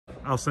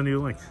I'll send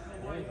you a link.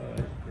 All right,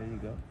 there you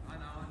go.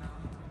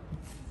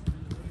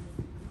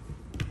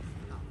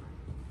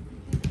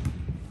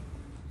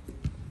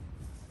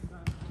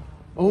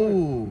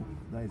 Oh,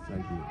 nice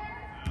idea.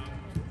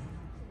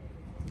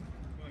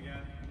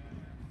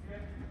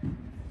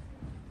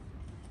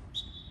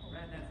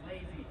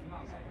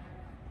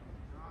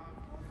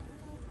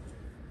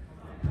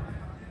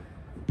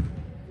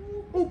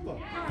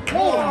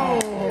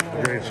 Oh!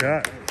 Great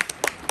shot.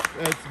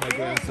 That's my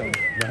grandson.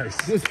 Nice.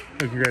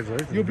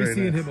 Congratulations. You'll be Very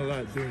seeing nice. him a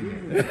lot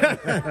doing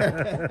that.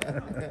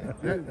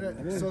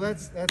 So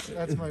that's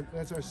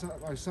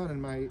our son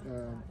and my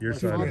Your my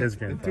son, father- his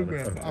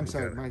grandfather. I'm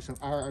sorry, my son.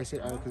 I say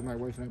our because my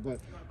wife and I. But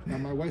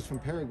my wife's from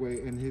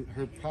Paraguay, and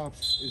her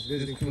pops is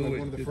visiting for like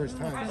one of the first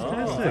times.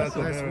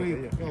 Fantastic. Last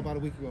week, about a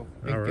week ago.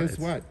 And All guess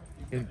right.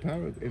 what? In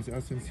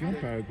Asunción,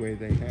 Paraguay,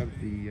 they have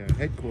the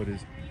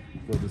headquarters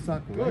for the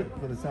soccer, right?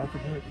 For the South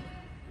America.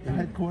 The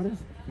headquarters?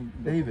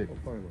 David.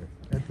 Where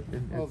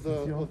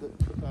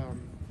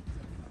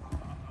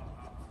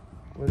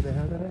do they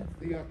have that at?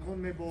 The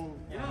CONMEBOL,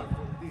 the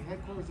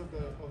headquarters of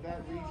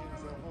that region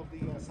of the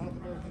South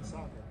American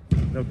soccer.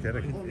 No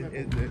kidding.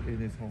 In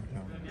his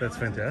hometown. That's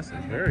fantastic.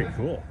 Very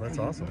cool. That's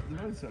awesome. You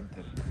know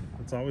something?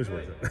 It's always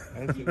worth it.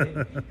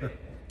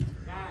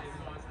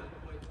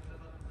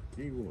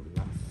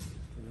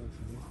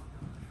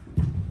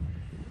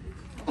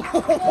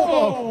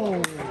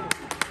 Oh!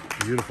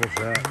 Beautiful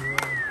shot.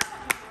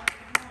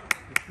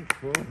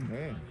 Oh,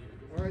 man.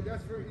 All right,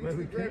 that's for each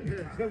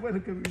grandparents. Qué bueno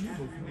que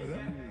vinimos,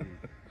 ¿verdad?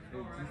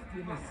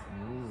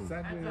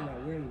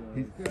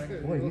 He's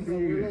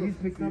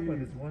picked up on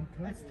his one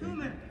touch.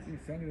 Yeah.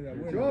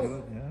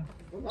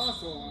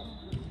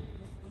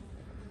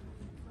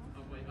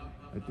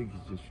 I think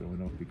he's just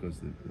showing off because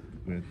the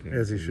grandparents.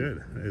 As he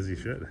should. As he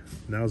should.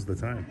 Now's the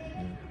time.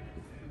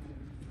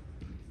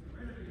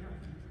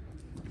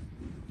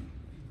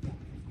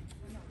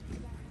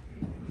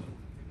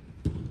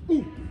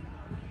 Yeah.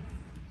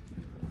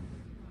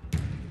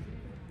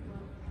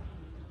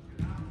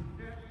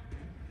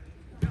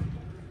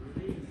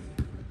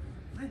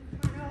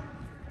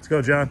 Let's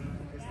go, John.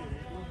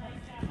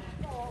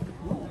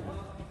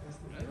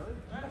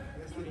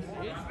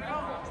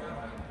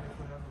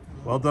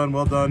 Well done,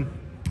 well done.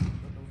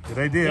 Good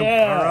idea.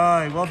 Yeah. All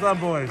right, well done,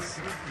 boys.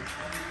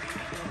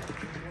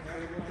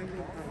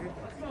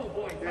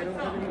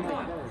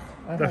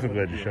 Definitely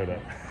glad you showed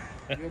up.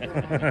 I'm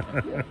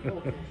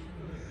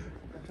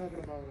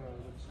talking about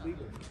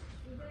Sleeper.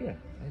 Yeah,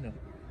 I know.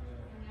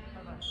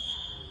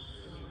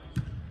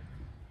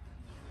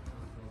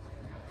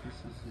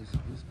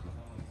 This call.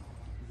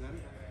 Is that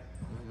it?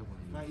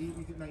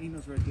 My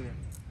email's right there.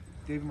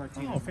 David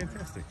Martinez. Oh,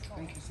 fantastic.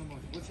 Thank you so much.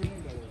 What's your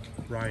name, by the way?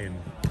 Ryan.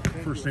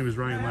 First name is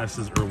Ryan, last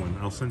is Irwin.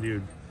 I'll send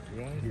you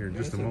here in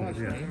just a moment.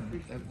 Yeah.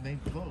 That name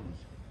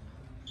flows.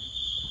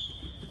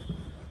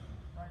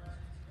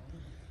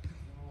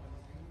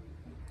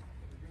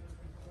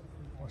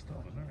 West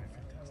Elvin. All right,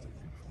 fantastic.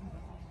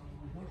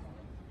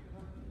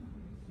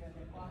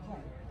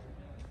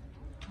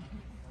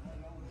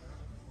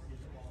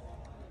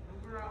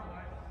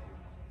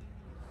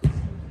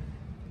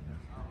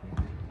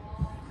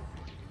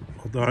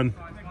 Well done.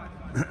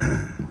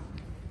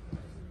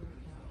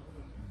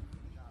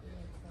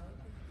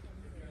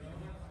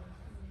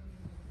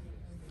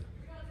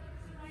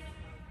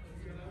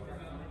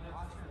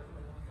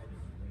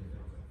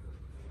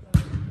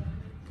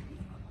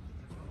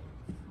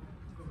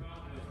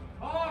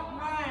 Talk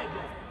red.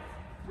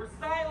 We're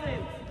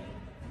silent.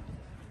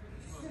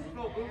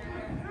 Go, Boo.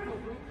 Go,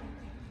 Boo.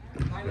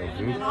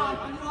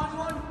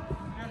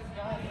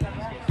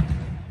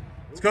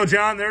 Let's go,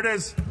 John. There it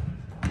is.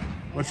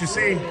 What you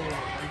see?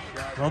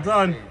 Well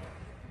done.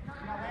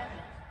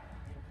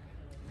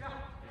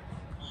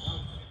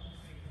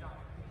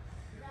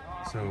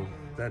 So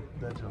that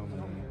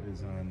gentleman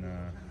is on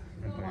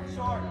Empire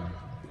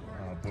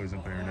United, Boys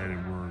Empire United.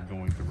 We're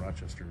going to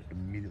Rochester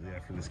immediately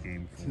after this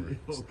game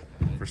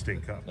for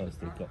State Cup. Oh,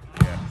 State Cup.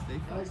 Yeah.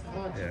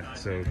 Yeah.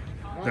 So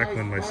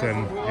Declan, my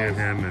son, and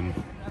him, and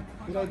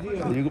You're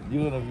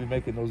going to be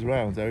making those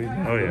rounds. I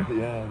remember. Oh, yeah.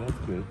 Yeah, that's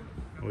good.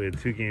 we had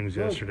 2 games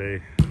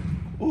yesterday.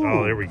 Ooh.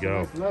 Oh, there we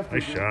go.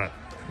 Nice shot.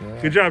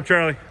 Yeah. Good job,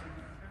 Charlie.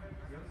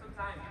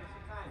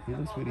 He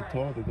looks really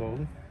tall, the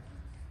goalie.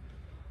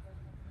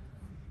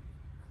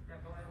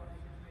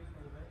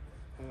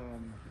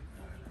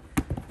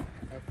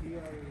 Aquí hay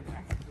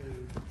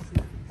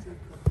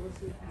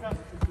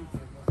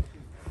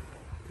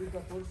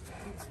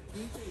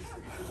 15 y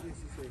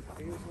sub-16.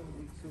 Ellos son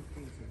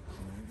sub-15.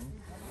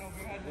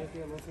 Creo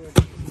que el otro es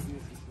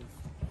sub-16.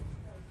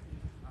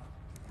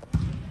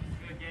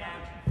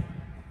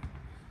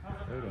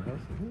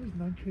 Who is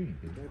not trained?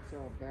 That's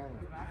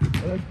Ballard.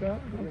 Oh, that's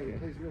Ballard? Yeah, he Okay.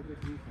 plays real good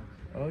defense.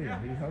 Oh,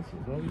 yeah, he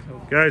hustles. Always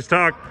hustles. Guys,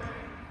 talk.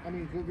 I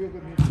mean, real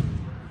good midfield.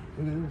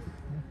 Look at this.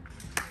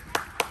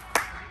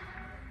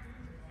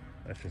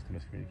 That's just a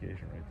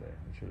miscommunication right there.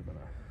 It should have been a.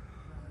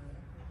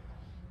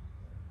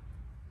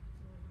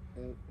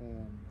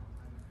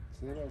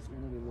 Seba es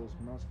uno de los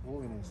más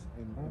jóvenes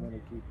en el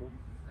equipo.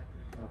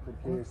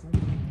 Porque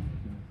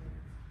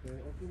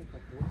tiene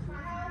 14,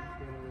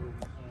 pero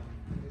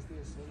este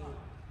es solo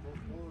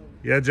todo en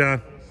Yeah,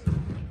 John.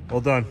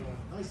 Well done.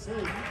 I say,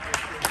 enero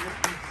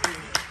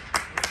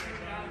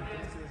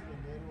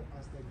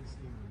hasta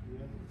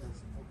diciembre.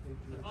 That's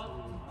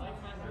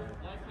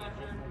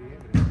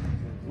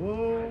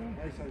Whoa.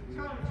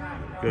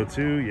 Go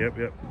to, yep.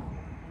 So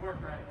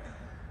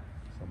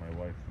my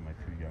wife and my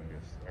two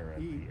youngest are at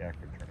the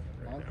Akron tournament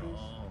right now.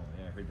 Oh,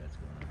 yeah, I heard that's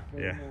going on.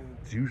 Yeah,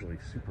 it's usually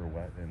super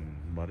wet and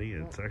muddy.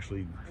 It's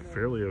actually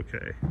fairly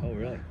okay, Oh,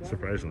 really?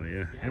 surprisingly,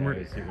 yeah. I And we're,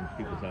 was hearing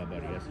people talk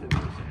about it yesterday. They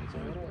were saying it's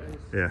always wet.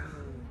 yeah.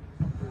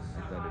 I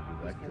thought it'd be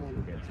wet because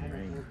we'll get some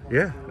rain.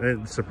 Yeah,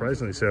 and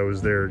surprisingly so. I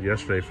was there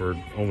yesterday for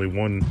only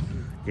one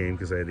game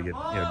because I had to get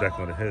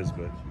Declan to his,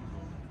 but it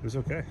was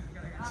okay,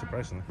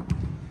 surprisingly.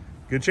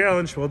 Good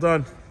challenge, well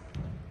done.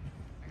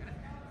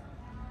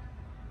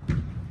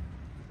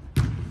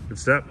 Good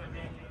step.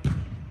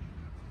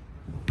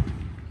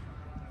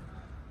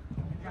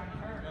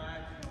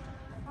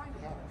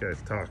 Guys,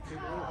 talk.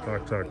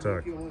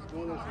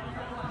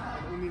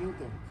 Un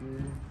minuto.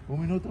 Un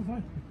minuto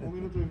fue. Un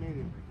minuto y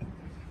medio.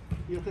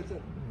 Y hasta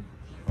el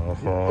Oh.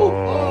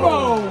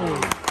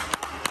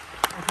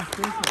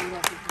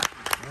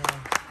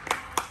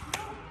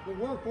 Good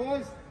work,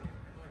 boys.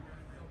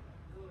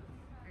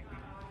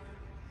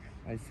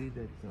 I see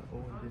that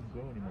Owen didn't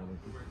go anymore.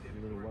 Like he's a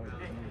little wider.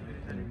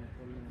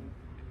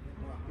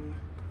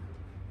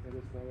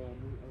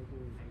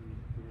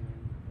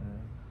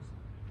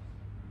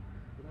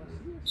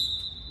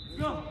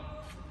 Go.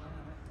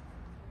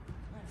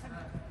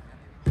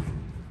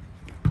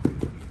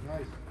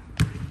 Nice.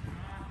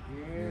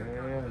 Yeah,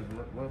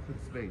 well put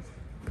space.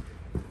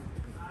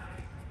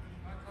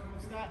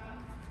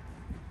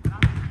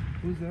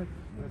 Who's that?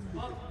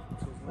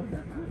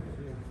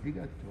 He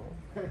got 12.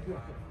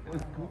 That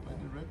was cool. I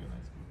didn't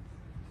recognize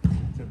him.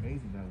 It's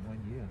amazing that 1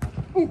 year.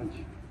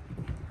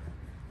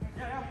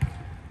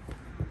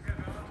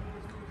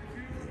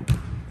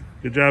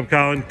 Good job,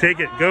 Colin. Take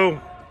it. Go.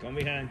 Come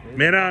behind.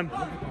 Man on.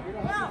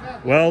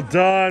 Well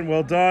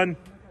done.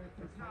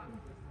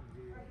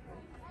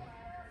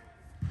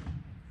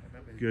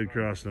 Good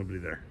cross. Nobody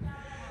there.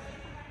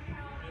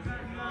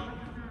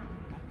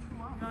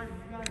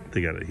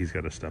 He's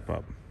got to step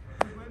up.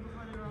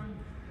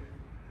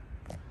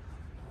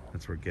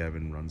 That's where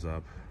Gavin runs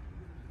up.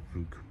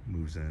 Vuk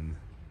moves in.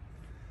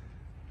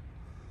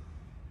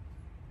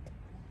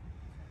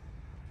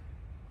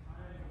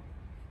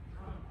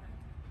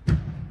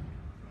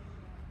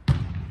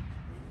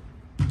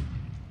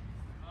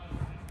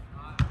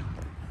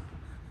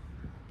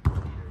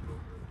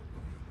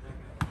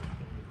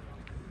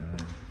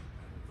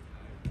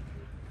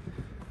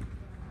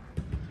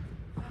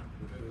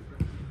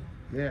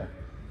 Yeah.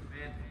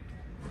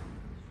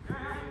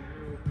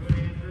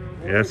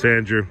 Yes,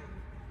 Andrew.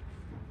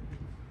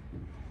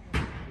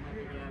 Number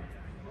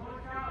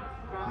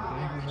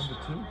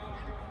 2?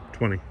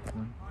 20. Which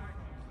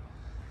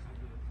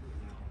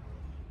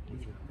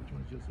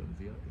one's just on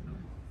the up?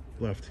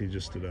 Left. He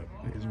just stood up.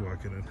 He's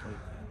walking in.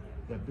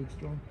 That big,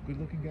 strong,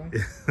 good-looking guy?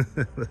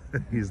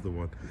 He's the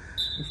one.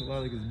 Looks a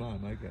lot like his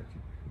mom. I got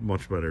you.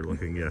 Much better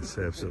looking. Yes,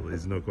 absolutely.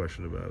 There's no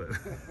question about it.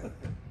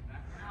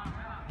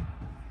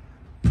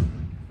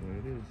 There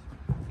it is.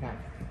 Top.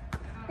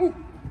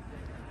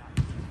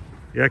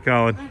 Yeah,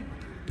 Colin.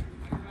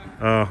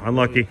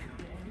 Unlucky.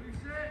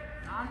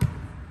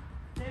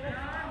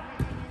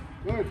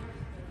 Good.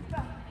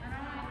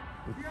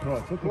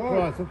 Look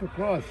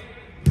across.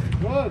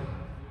 Good.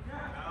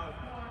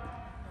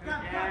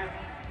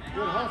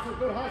 Good hustle.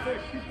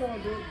 Keep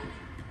going, dude.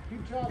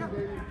 Keep chopping,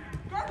 baby.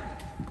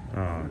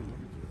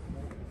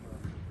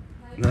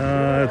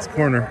 It's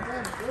corner.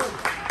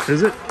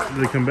 Is it? Did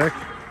they come back?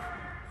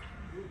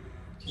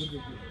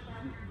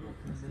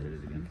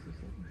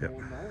 Yep. Well,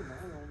 now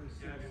only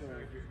since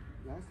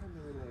last time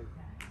they were like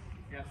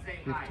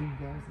 15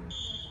 guys there.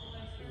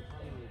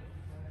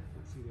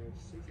 let's see, there's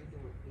 6 of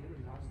them, 8 or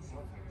 9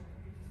 something.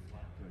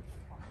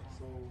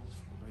 So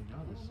Right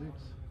now there's 6.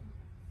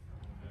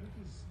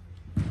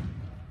 I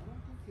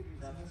don't think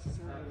it's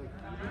necessarily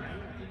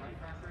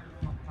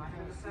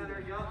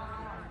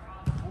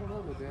I don't know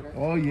about that.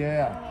 Oh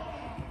yeah.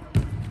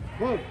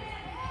 Good.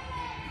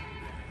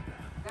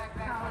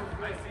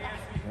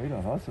 Way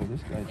to hustle,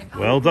 this guy's.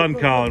 Well done,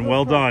 Colin.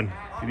 Well done.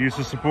 Could use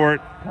the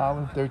support.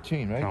 Colin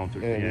 13, right? Colin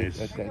 13, yeah, he's-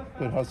 that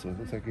good hustle.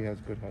 Looks like he has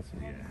good hustle.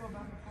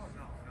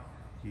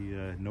 He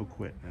no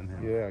quit in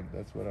him. Yeah,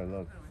 that's what I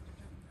love.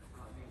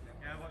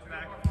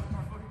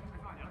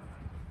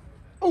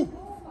 Oh.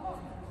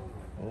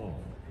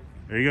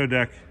 There you go,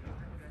 Deck.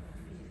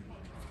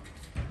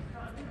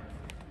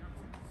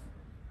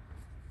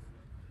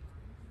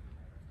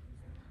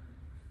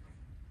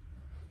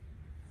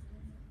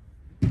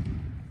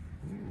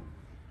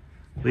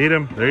 Lead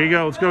him. There you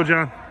go. Let's go,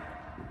 John.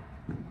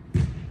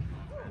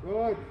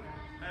 Good.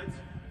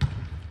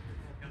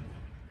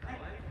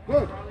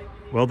 Good.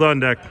 Well done,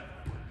 Deck.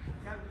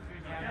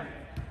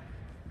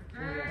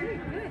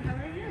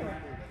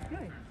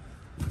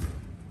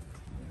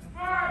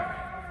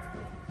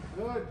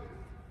 Good.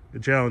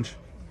 Good challenge.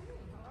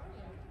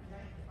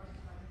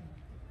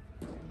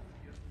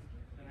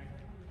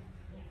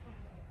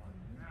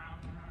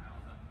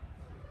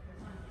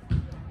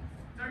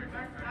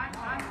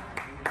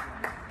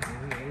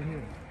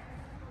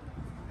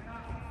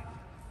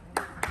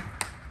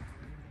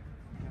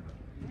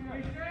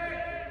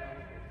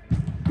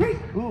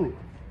 Ooh.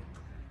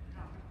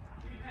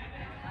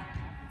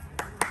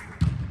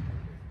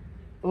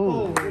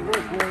 Oh, Good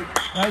work, boy.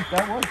 nice.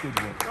 That was good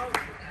work.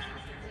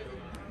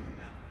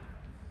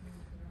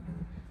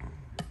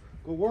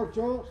 Good work,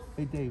 Joe.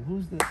 Hey, Dave,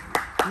 who's the kid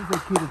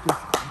that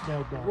just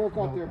knelt down? Work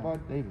out there, Knelt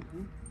bud. down? David.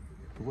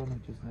 The one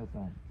that just knelt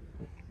down.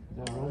 Is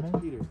that Roman?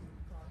 That's Peter.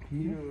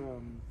 Peter?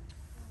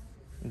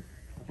 I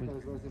forgot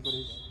his last name, but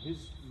his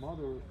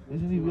mother.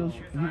 Isn't he real? He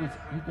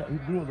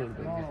grew a little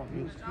bit. No, He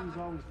he was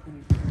always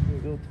pretty a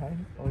big. little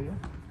tiny. Oh yeah.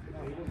 No,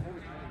 he wasn't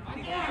always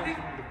tiny. He was always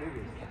one of the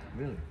biggest.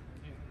 Really?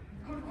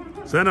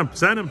 Send him.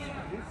 Send him.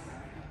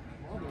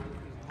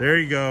 There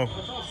you go.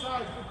 That's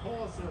offside. Good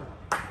call, sir. Mom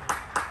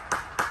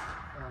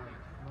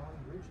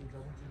Richards, I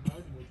went to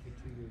Martin with for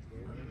 2 years,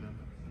 right? Do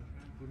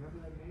you remember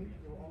that name?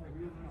 They were all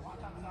real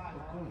nice.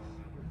 Of course.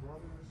 Your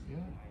brothers. Yeah.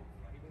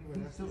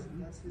 Anyway, that's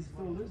his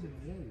Still mom. lives in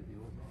the area, the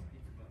old man.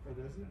 Oh,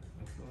 does he?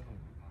 I saw him.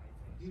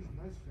 He's a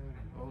nice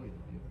family. Oh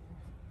yeah.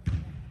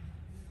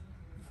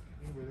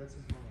 Anyway, that's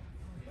his mom.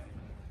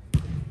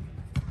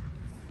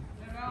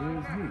 Where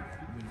is he?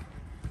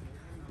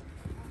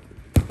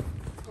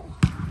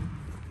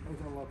 I was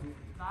gonna love you.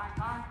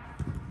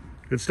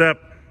 Good step.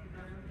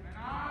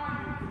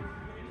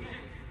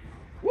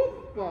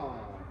 Whoop!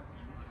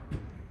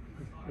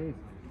 Dave,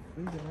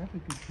 there's an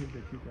African kid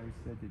that you guys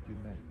said that you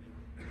met.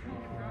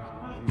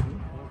 I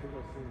don't think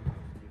I've seen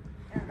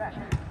him.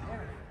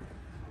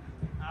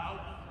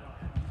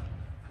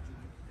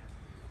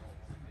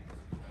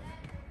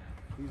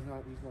 He's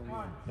not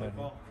here.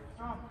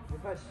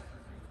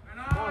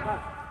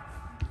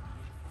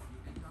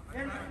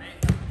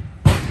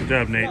 Good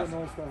job, Nate. No, it's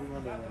not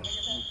remember that.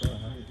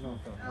 No,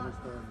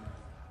 understand.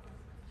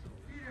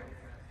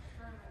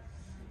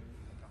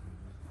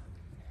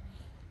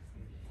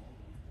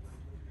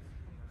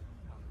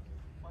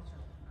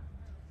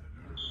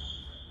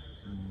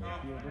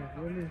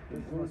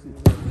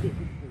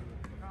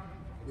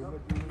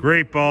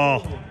 Great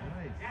ball.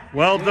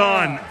 Well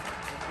done.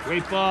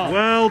 Great ball.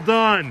 Well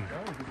done.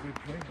 That was a good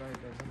play by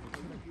that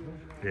number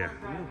 2. Yeah.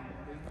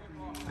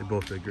 They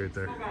both did great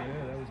there.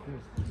 Yeah, that was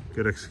good.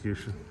 Good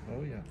execution.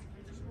 Oh yeah.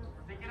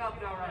 Pick it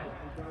up now, right?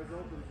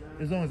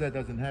 As long as that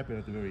doesn't happen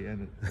at the very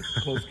end, it's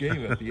a close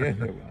game at the end.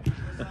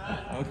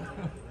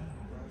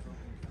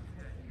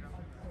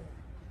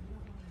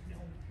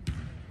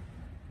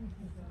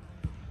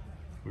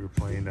 We were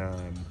playing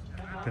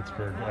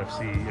Pittsburgh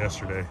FC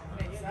yesterday,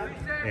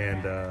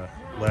 and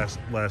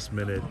last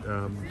minute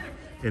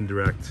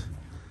indirect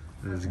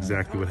is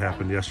exactly what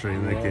happened yesterday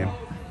in that game.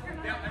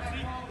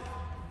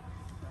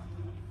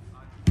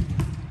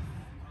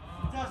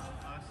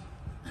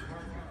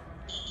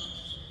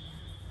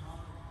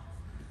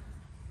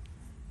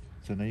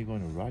 So now you're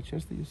going to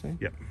Rochester, you say?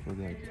 Yep. For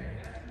that.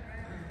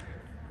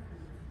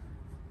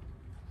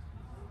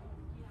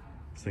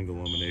 Single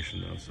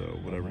elimination though, so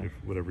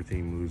whatever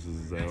team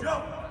loses is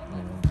out.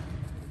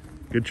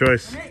 Good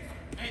choice.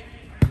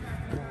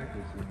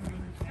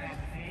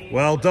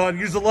 Well done.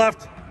 Use the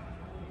left.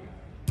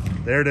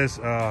 There it is.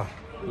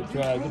 Good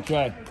try. Good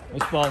try.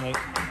 Nice ball, Nate.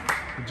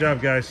 Good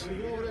job, guys.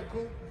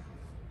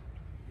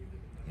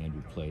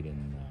 Andrew played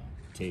in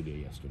Tavia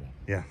yesterday.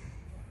 Yeah.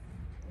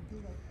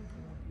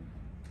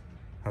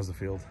 How's the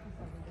field?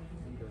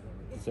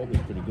 He said it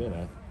was pretty good.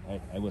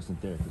 I wasn't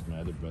there because my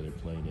other brother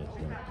played it.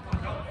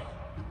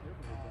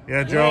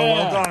 Yeah, Joe.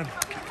 Yeah. Well done.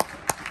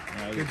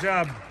 Good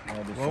job.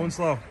 Low and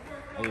slow.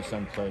 Other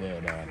son played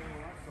at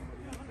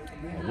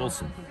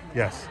Wilson.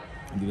 Yes.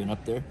 Have you been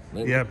up there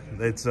lately? Yep.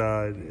 It's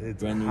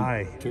Brand new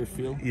high. turf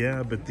field?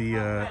 Yeah, but the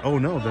oh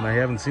no, then I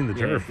haven't seen the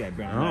turf. Yeah,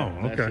 brand Oh,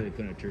 new. Last year okay. they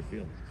put in a turf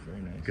field. It's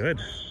very nice.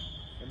 Good.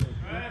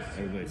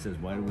 Everybody says,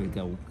 why do we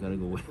gotta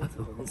go way out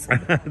to Wilson?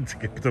 To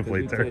get to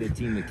play We played a turf.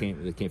 team that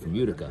came from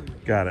Utica.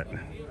 Got it.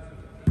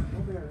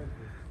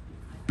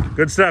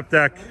 Good step,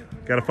 Deck.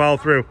 Got to follow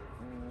through.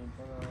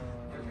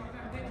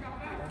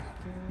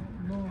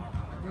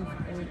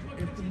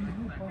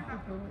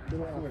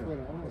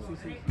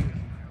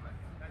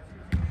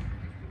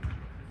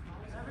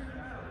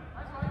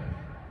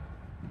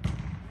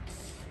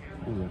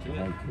 Ooh, that's a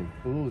high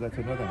kick. Ooh, that's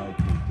another high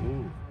kick.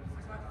 Ooh.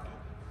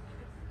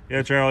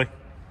 Yeah, Charlie.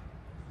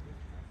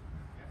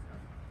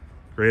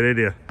 Great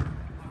idea.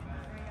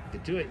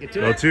 Get to it. Get to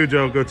Go it. two,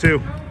 Joe. Go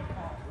two.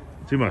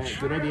 Too much.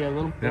 Good idea. A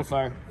little. Go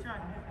far.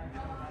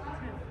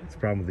 It's the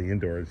problem with the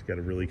indoors. You got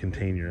to really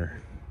contain your.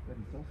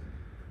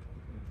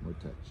 More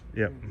touch.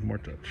 Yep, more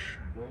touch.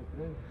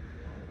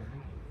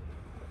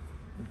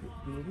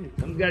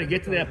 Someone's got to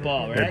get to that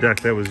ball, Yeah, right? Deck,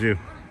 that was you.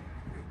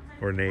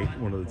 Or Nate,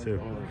 one of the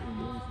two.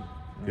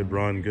 Good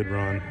run, good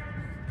run.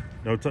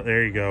 No,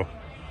 there you go.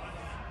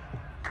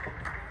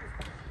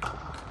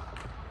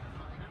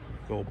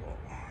 Goal ball.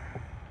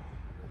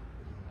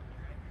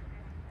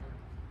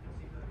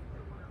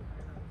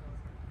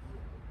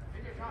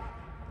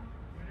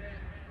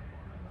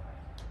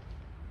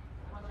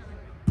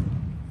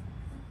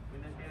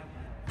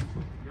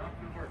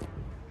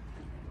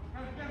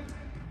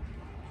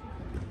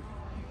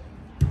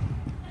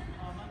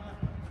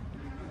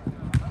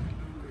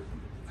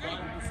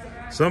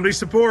 Somebody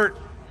support.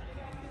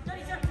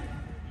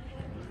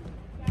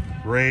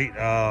 Great.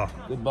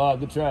 Good ball.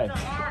 Good try.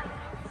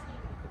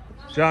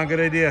 John,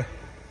 good idea.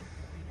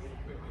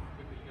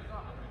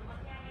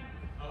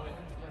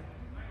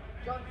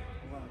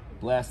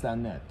 Blast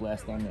on net.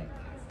 Blast on net.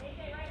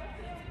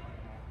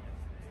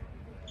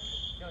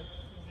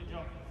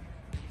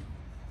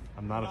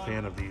 I'm not a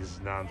fan of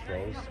these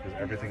non-throws because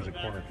everything's a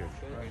corner kick.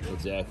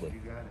 Exactly.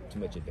 Too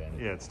much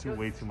advantage. Yeah, it's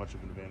way too much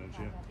of an advantage.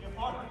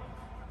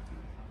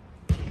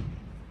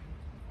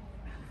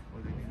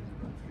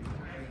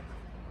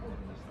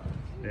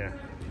 Yeah.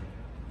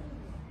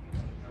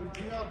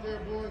 Get out there,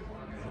 boy.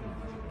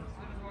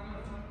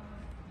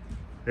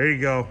 There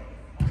you go.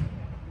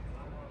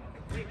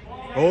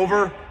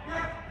 Over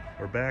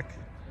or back.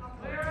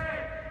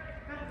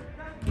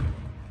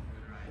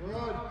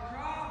 Good.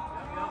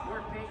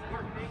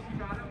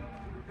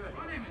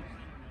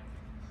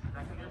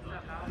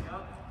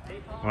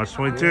 Watch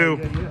 22.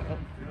 Good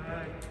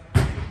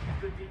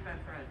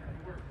defense, Fred.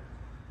 Good work.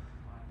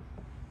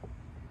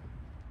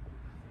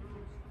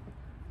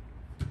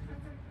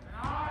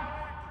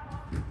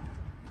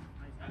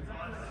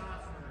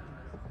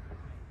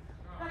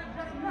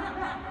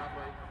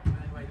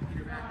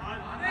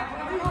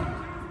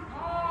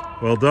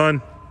 Well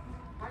done.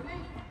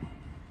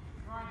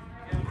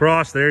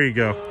 Cross, there you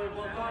go.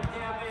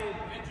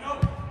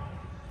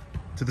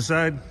 To the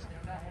side.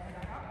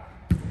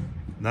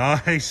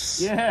 Nice.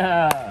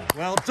 Yeah.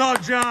 Well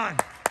done, John.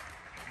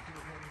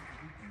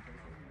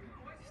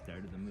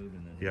 Started the move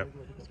and then. Yep.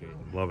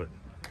 Love it.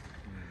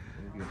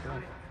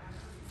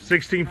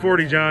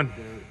 1640, John.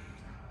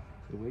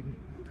 Estoy waiting.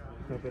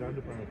 Está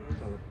esperando para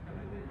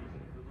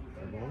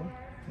la bola.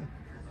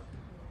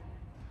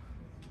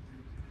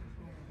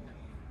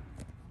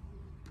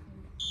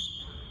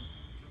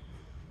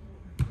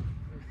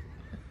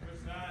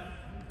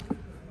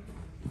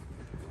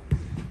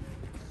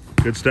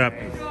 Good step.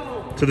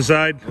 To the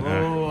side.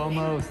 Oh,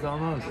 almost. Yeah,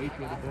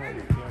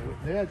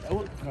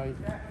 oh, right.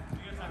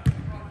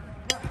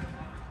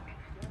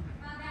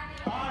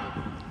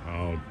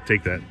 Oh,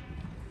 take that.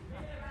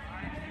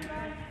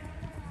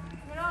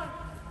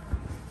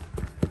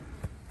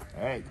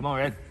 All right, come on,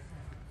 Red.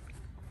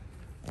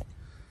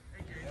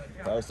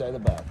 Far side of the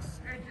box.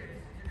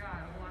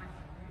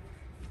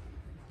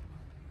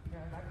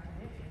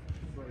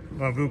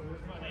 Come on, Vu.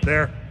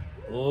 There.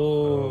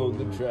 Oh,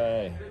 good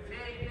try.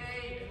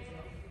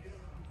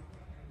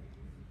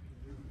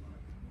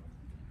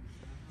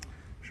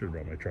 Should have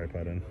brought my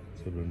tripod in.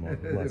 This would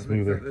have been a lot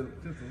smoother.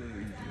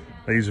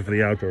 I use it for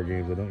the outdoor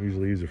games. I don't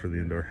usually use it for the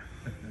indoor.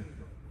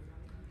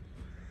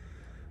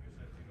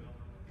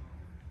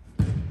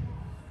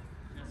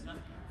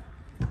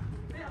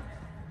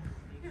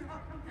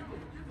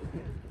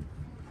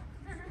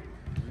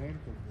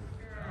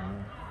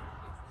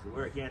 Good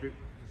work, Andrew.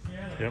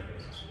 Yep.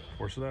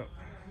 Force it out.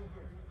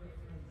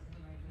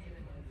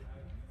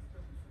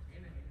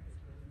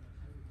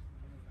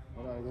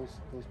 Ahora hay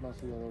dos más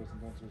jugadores,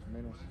 entonces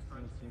menos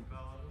tiempo.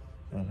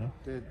 En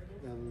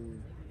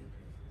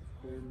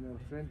el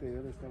frente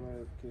él estaba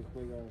que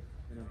juega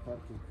en el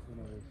parque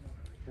una vez.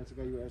 That's the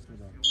guy you asked me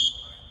about.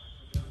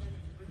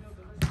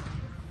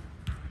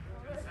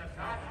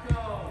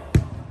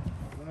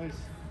 Nice.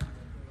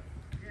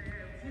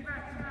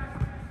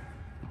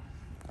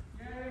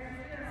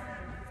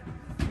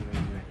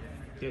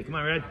 Okay, come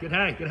on, Red. Get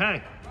high. Get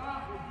high.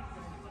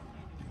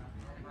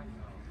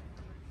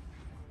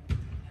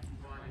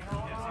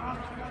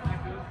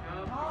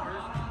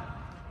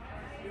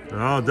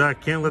 Oh,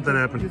 Doc, can't let that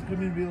happen. Just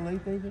come in real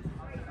late, David.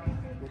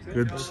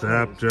 Good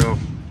step, Joe.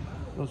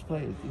 Those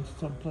players,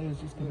 some players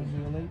just come in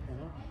real late.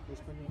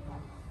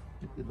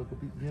 Lo que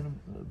vieron,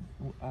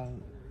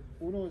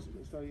 Uno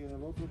está bien,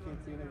 el otro que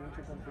tiene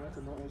mucha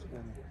confianza no es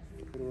bueno,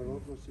 pero el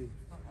otro sí,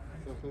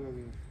 se juega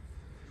bien.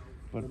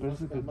 pero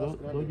parece que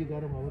dos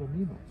llegaron ahora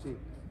mismo. Sí.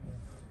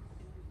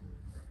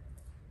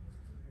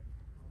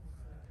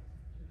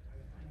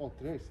 Oh,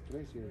 tres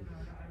llegan.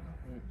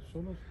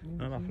 Son los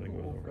No, nothing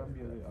mismos goes o over.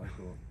 cambia de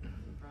algo.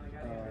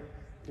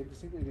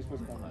 25 y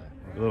después cambia.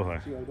 A little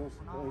high. Sí, hay dos,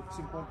 hay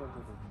 50 en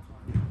total.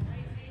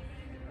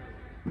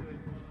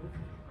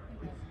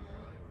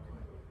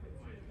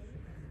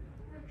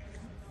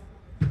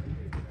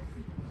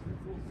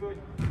 Good.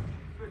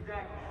 Good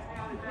deck. Stay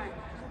on the deck.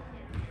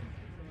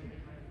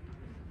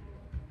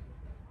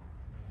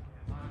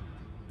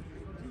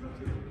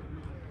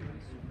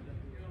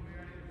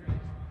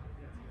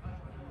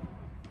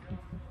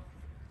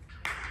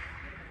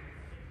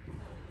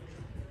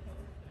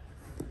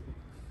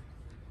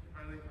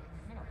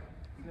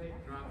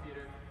 Drop,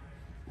 Peter.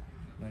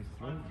 Nice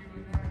throw.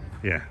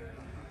 Yeah.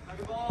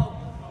 Like a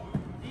ball.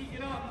 D,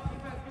 get up.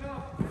 Get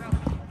up. Get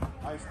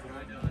up. Nice.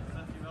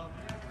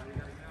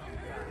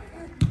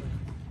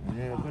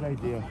 Yeah, good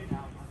idea.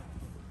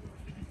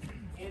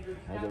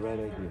 Had the right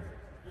idea.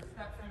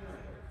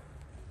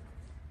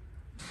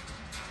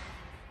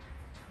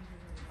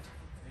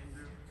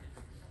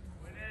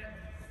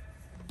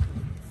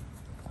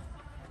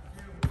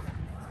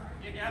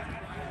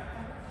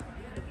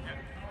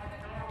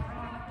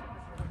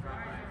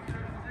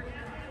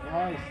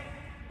 Nice.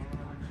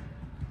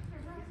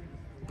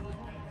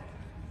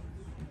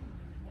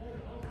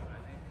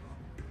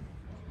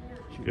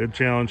 Good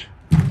challenge.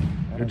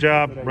 Good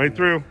job. Right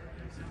through.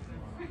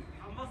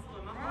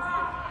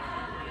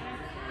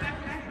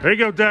 There you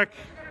go, Deck.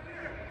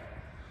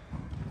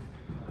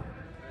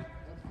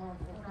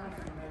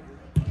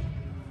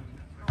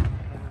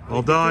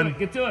 Well done.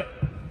 Get to it.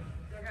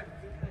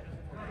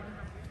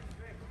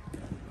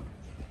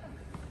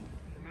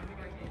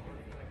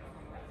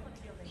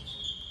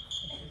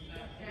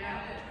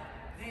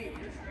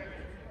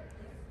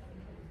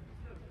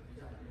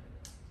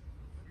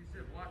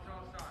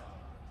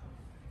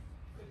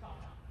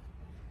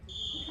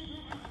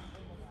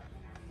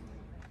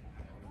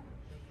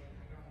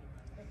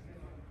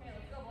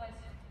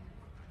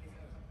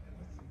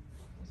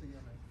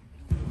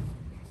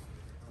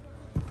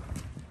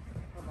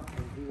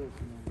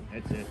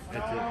 That's it.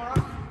 That's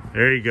it.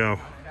 There you go.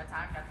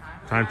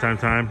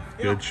 Time.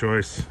 Good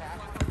choice.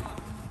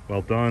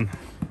 Well done.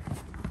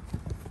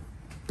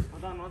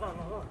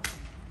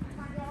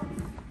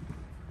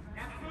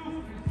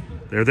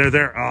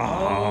 There.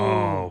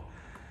 Oh.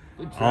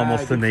 Good try,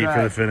 Almost a good Nate try.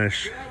 for the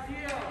finish.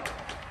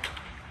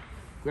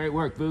 Great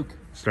work, Book.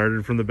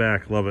 Started from the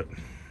back. Love it.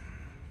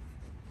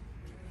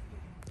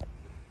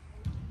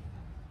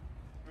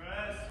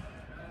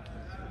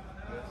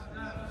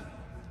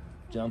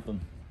 Jump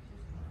him.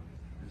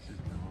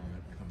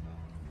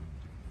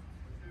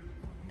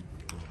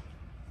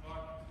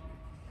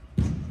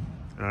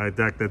 All right,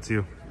 Deck, that's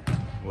you.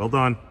 Well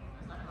done.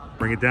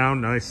 Bring it down.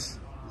 Nice.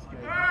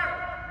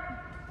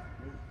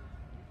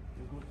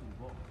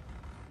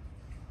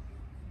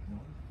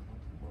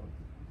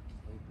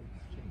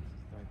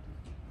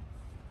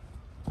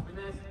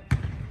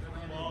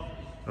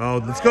 Oh,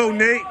 let's go,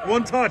 Nate.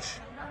 One touch.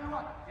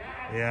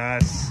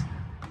 Yes.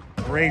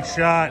 Great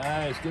shot.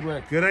 Nice, good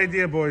work. Good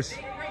idea, boys.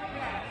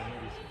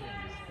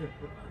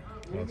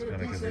 Well, it's kind of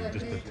because they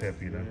just a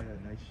tip, you know.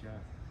 Yeah, nice shot.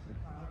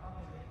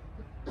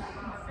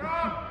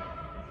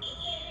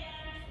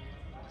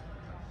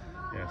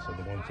 Yeah, so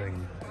the one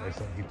thing,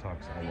 he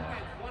talks a lot.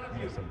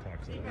 My son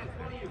talks a lot.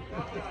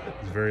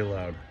 He's very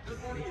loud.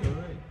 That's all right. That's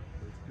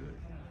good.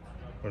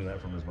 Learned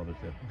that from his mother,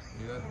 too.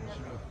 Yeah, for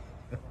sure.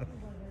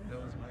 That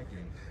was my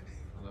game.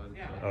 A lot of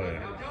talk. Oh,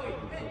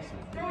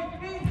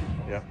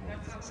 yeah. Yeah,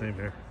 same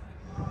here.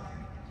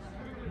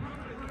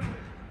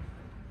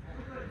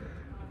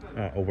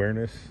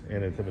 Awareness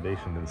and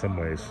intimidation in some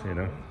ways, you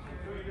know.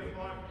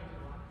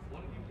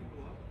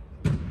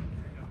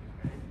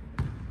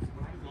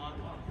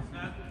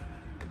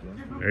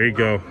 There you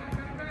go.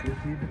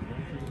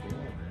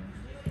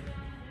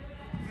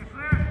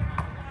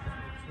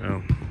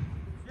 Oh.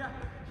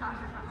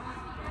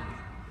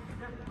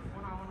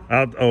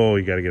 Oh,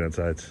 you got to get on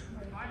sides.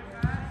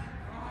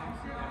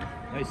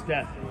 Nice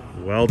step.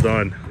 Well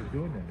done. They're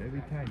doing that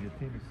every time your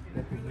team is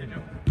stepping in,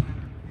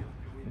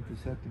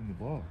 intercepting the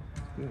ball.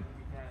 It's good.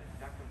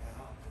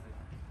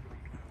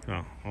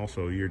 Oh,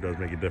 also, a year does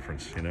make a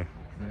difference, you know.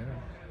 Yeah.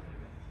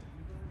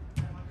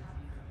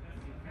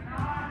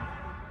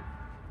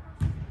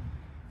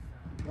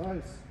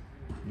 Nice.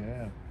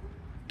 Yeah.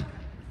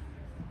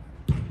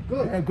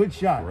 Good. Yeah, good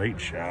shot.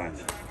 Great shot.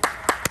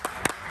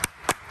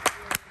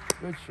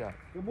 Good shot.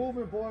 Good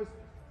movement, boys.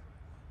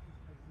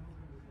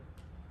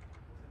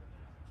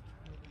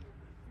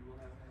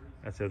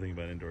 That's the other thing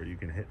about indoor. You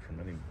can hit from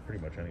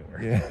pretty much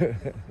anywhere. Yeah.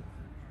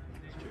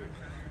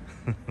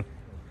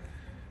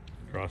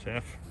 Cross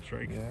half,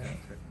 strike. Yeah.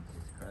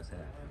 Cross half.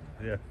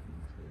 Yeah.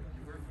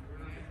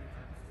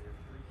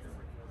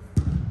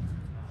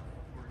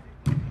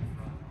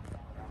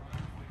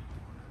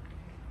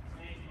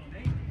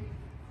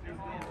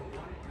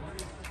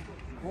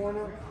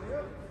 Corner.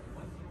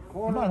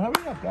 Come on,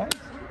 hurry up, guys.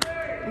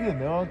 Look at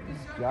Mel,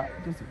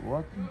 just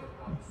walking.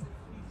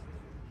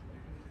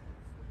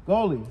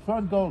 Goalie,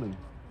 front goalie.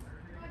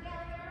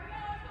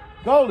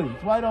 Goalie,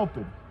 it's wide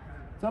open.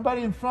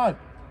 Somebody in front.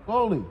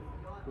 Goalie.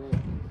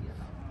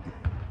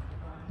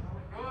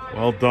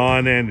 Well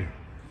done, and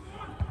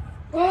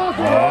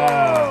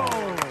Oh!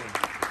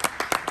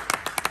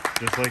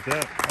 just like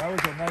that. That was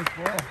a nice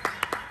ball.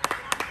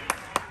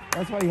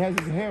 That's why he has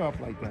his hair up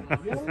like that.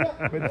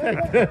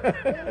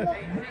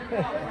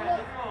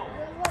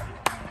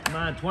 Come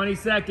on, 20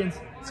 seconds.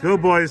 Let's go,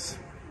 boys.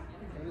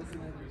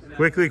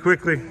 Quickly.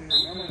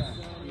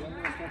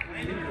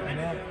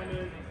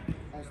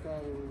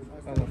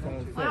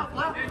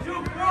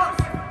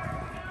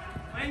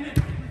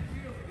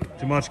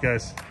 Too much,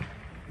 guys.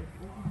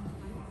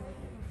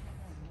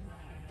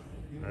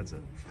 That's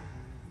it.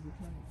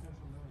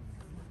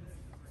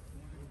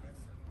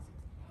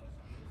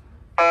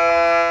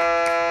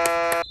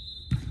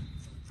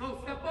 So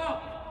step up.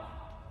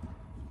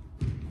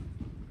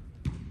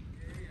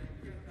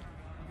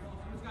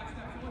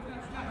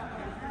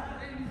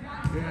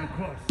 Yeah, of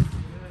course.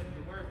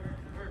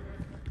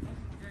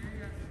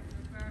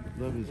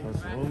 Love his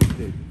hustle. Always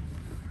did.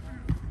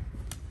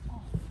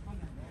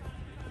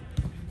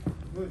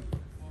 Good.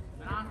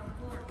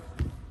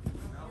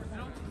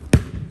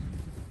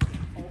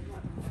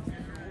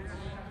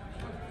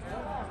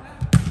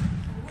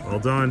 Well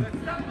done.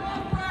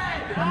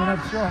 Coming up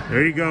short.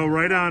 There you go.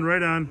 Right on.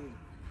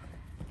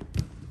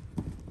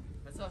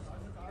 Yeah,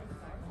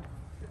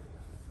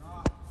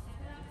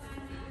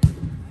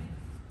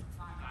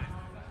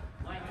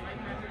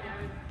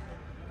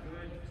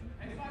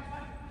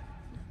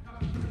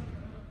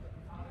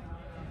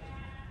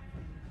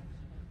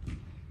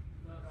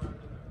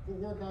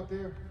 work out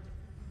there.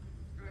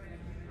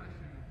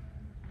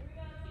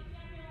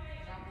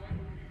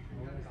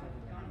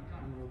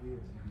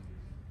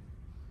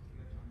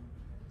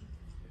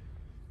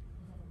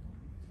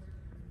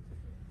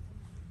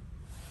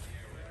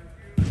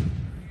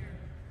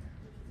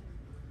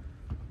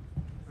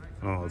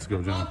 Oh, let's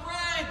go, John.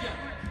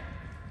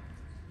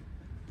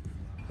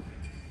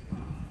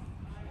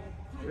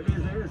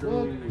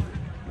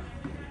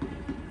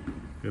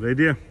 Good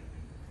idea.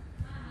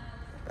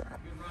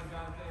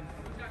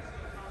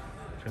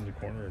 Change the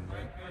corner and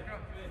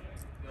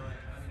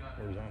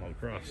horizontal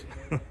across.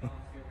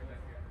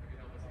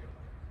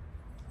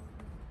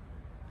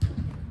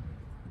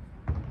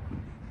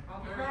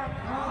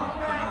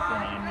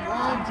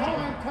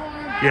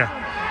 Yeah.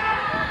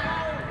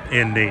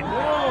 And Nate.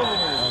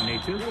 Oh,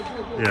 Nate too?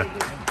 Yeah.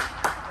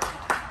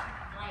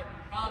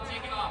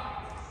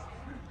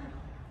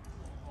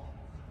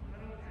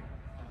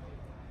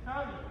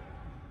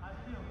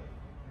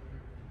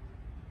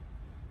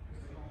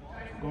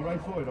 Go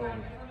right for it,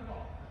 Owen.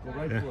 Go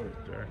right Yeah. for it.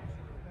 Sure.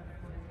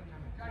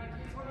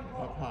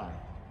 Up high.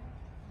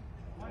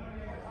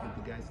 Give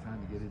the guys time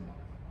to get in there.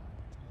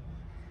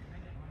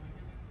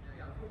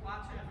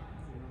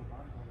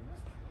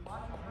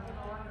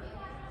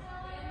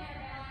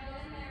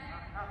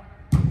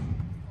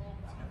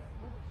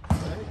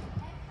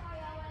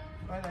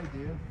 Right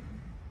idea.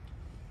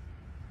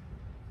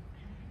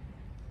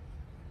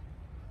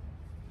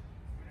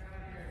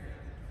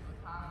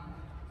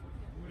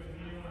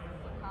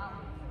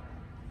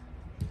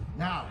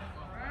 Now.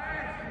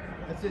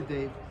 That's it,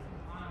 Dave.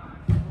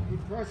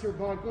 Good pressure,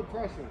 bud. Good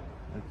pressure.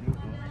 That's you,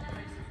 bud.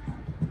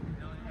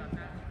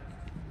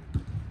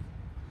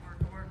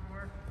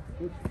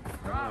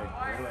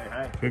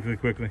 Quickly,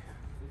 quickly.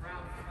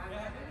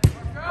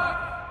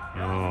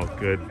 Oh,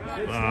 good.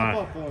 Step Ah,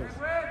 up, boys.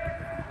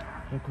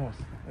 Right across.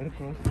 Right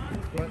across.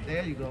 Right,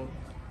 there you go.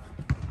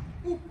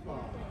 Way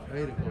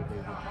to go,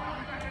 baby.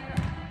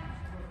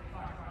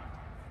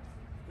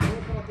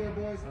 Work out there,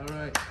 boys. All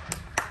right.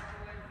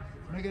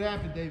 Make it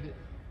happen, David.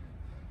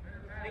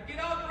 Hey, get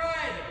up,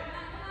 Fred!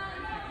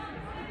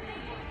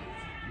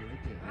 Yeah,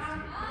 right there. That's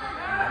it.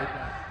 Right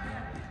back.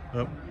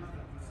 up.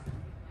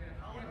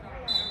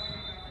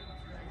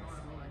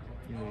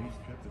 You know, he's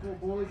tripping.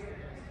 Go, boys.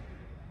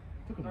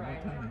 Took him a long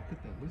time to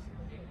get that whistle.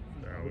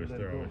 They're always, Let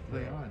it they're go, always,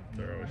 play on.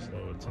 they're always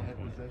slow at some Had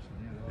point. possession,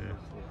 yeah, that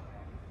was slow.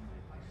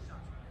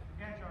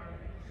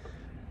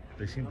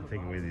 They seem to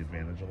take away the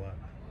advantage a lot.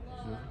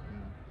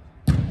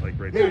 Yeah. Like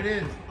right Here it there.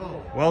 is.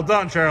 Oh, Well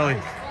done, Charlie.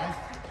 nice.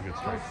 It's a good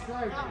strike. Nice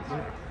strike.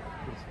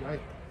 Good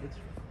strike. Good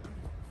strike.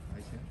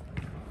 Nice hand.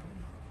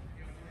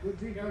 Good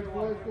defense,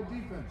 boys. Good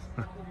defense.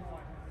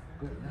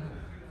 Good now.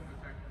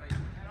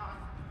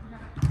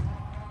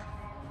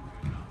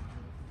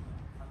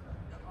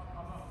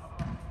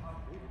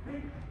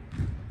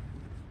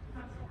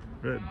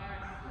 Good.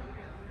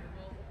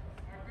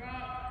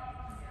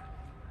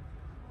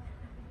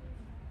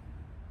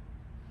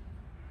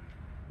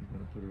 He's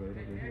gonna put it right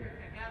over here.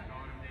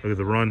 Look at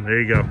the run.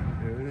 There you go.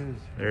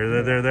 There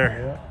it is.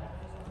 There.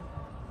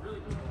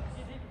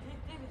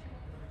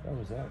 That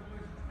was that.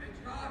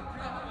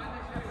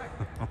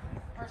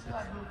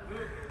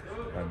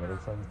 My middle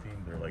son's team,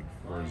 they're like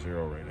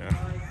 4-0 right now.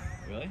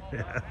 Really?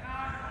 Yeah.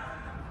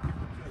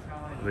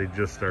 They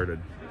just started.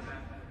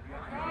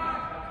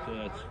 So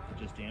that's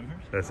just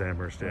Amherst? That's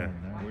Amherst, yeah.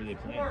 Where are they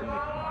playing? Who are they playing?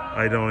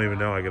 I don't even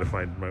know. I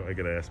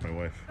gotta ask my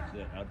wife. Is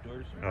that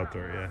outdoors? Or?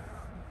 Outdoor, yeah.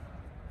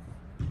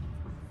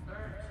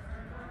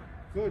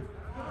 Good.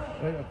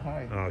 Right up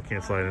high. Oh,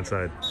 can't slide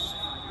inside.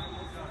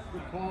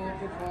 Good call.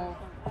 Good call.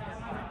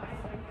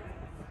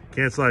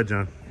 Can't slide,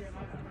 John.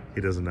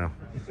 He doesn't know.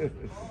 No,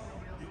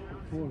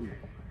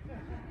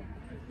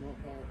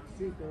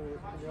 cinco,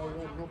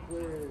 no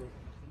puede,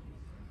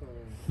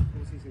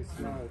 ¿cómo se dice?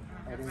 Slide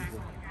adentro.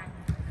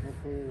 No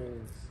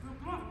puede.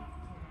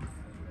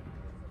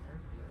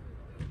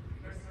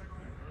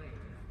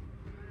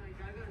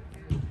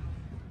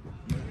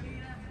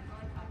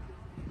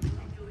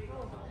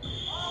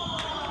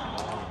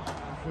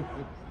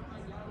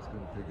 That's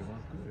gonna pick him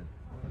up good.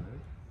 All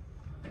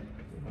right.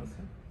 Good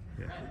hustle.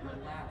 Yeah.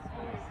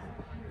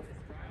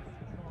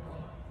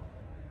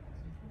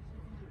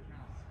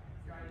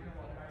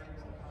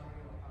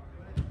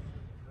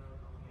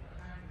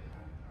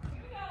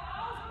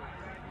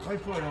 Right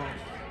foot on.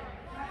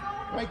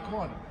 Right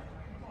corner.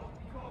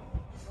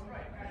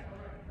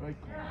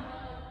 Right corner.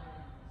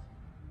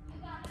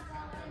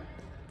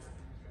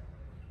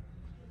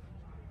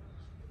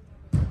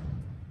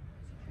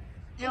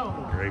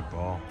 Great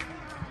ball.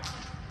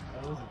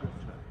 That was a good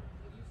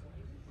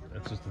try.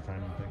 That's just a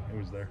timing thing. It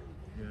was there.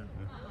 Yeah.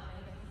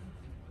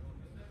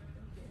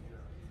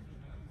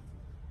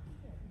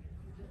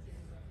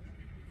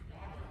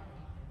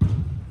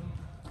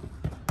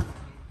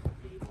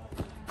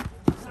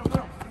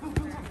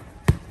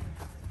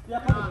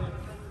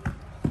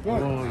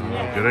 Oh,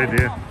 yeah. Good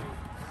idea.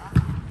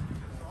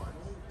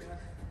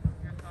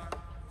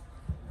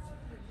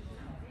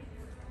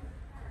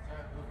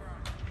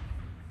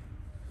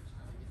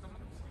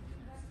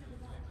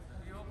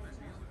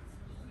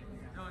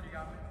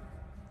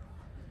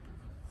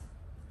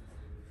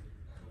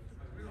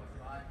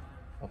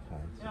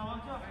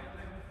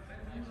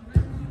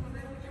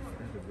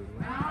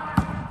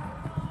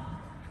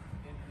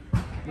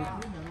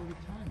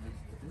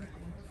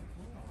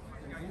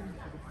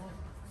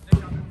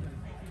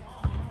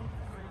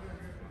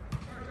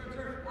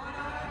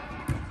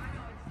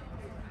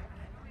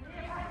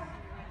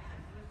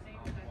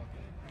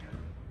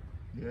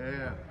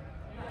 Yeah.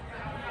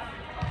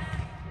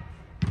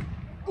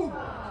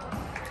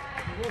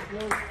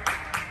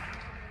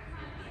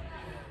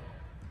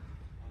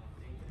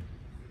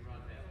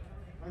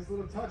 Nice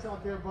little touch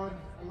out there, bud.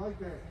 I like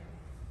that.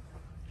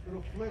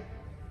 Little flick.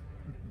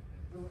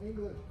 Little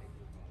English.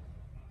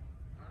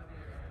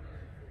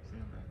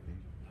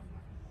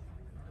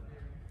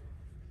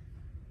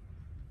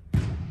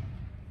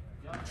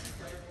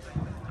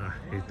 I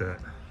hate that.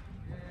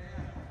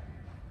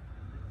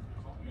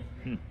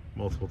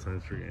 Multiple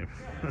times per game.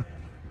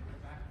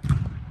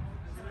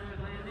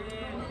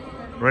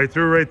 Right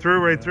through, right through,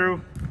 right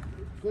through.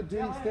 Good D.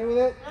 Stay with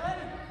it.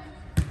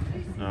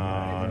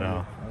 Oh,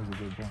 no. That was a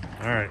good ball.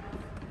 All right.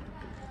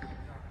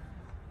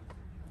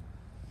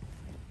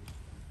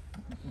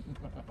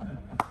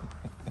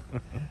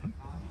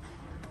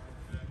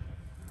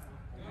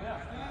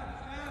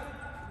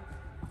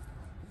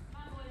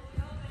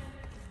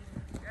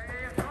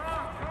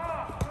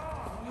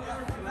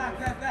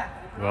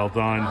 Well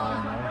done.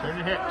 Turn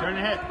your head. Turn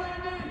your head.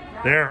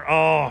 There.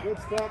 Oh, Good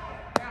step.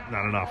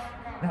 not enough.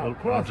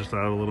 I'll just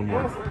add a little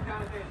more.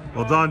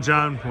 Well done,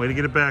 John. Way to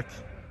get it back.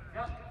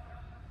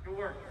 Good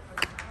work.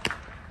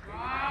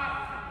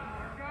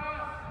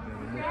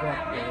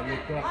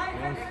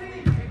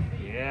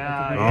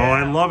 Yeah. Oh,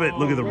 I love it.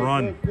 Look at the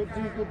run. Good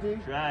D. Good D.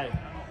 Try.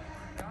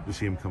 You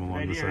see him come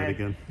along the side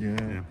again? Yeah.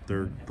 Yeah.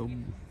 They're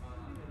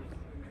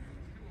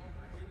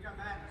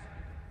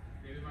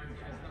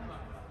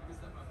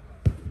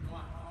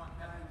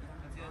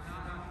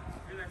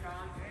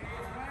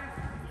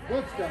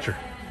Good step. sure.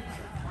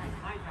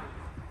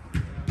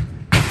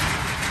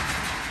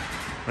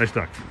 Nice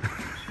duck.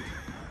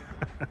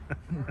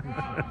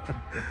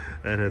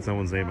 That had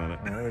someone's name on it.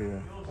 Oh, yeah.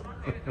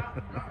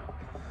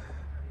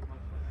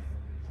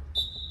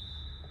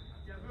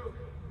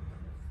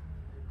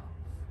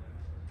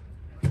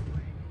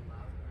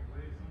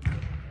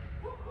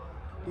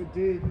 Good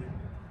D.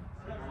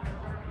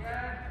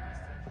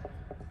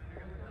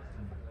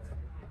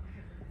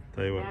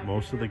 Tell you what,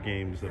 most of the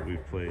games that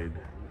we've played,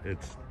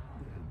 it's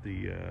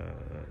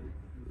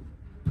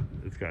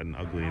gotten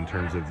ugly in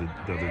terms of the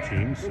other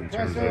teams, in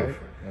terms of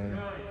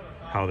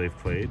how they've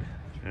played.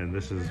 And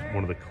this is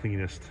one of the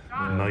cleanest,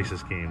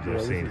 nicest games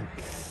I've seen.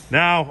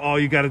 Now, oh,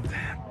 you got to.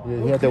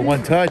 Yeah, he had the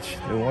one touch.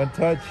 The one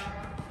touch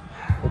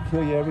will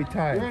kill you every You're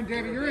time. in,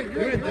 David. You're in.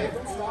 You're in,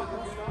 David.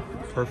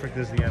 Perfect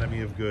is the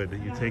enemy of good.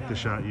 You take the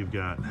shot you've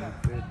got.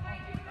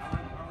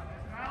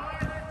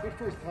 Good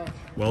first touch.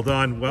 Well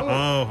done. Well,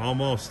 oh,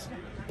 almost.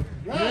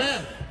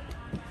 Yes.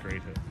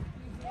 Great hit.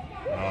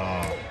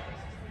 Oh.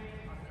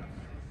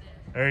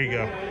 There you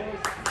go.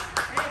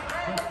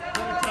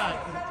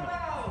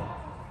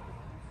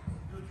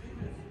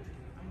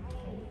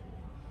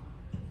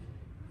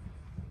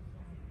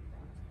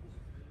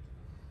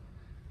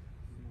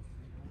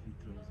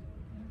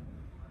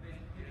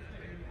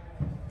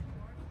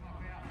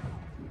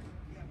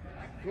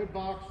 Good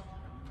box.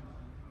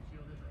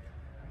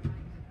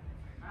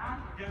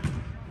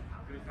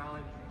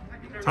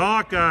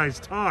 Talk, guys.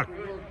 Talk.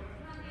 Good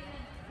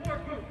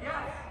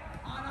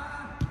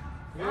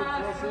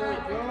pressure.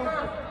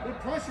 Good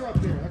pressure up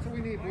there. That's what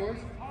we need, boys.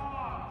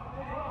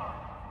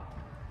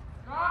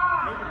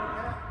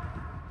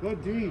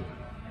 Good D.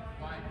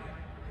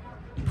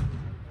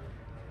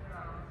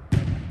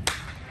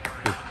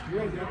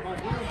 You're in,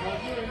 bud.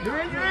 You're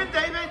in,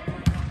 David.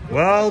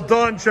 Well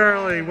done,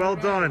 Charlie. Well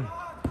done.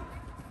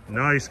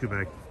 Nice,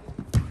 Quebec.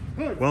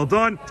 Well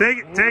done. Take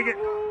it. Take it.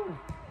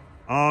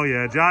 Oh,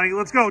 yeah. Johnny,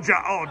 let's go. Oh,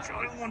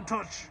 Johnny, one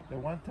touch. The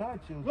one touch,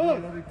 it was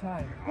good every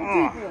time.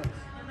 Oh.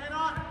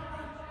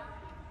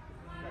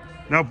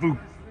 Now, boo.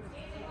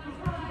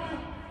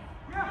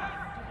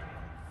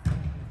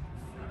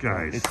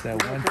 Guys. It's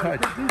that one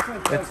touch.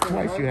 That's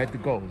twice you had the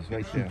goals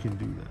right He there. can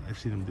do that. I've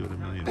seen him do it a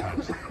million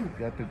times.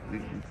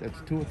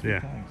 That's 2 or 3 Yeah.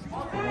 times. Just the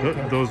one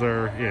touch. Those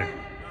are, yeah.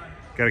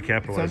 Got to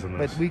capitalize on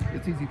But those.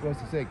 it's easy for us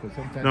to say because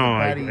sometimes No, the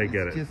I body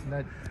get is it. just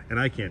not, And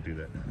I can't do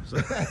that now. So.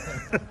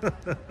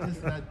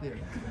 just not there.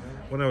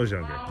 When I was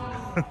younger.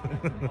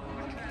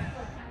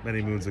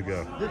 Many moons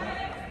ago.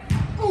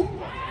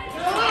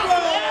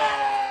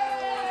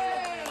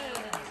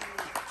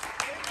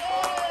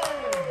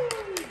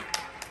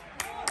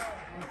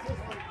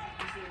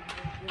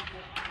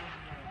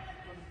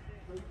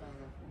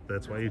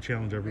 That's why you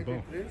challenge every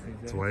ball.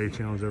 That's why you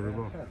challenge every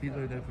ball. He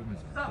learned that from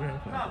his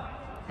grandfather.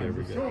 There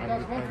we go. On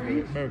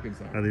the American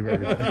side. On the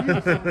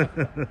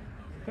American.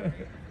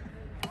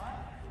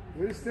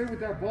 Way to stay with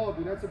that ball,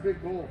 dude. That's a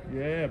big goal.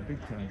 Yeah, big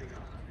time.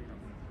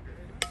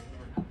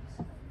 Come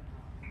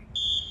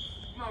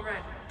on,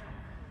 Red.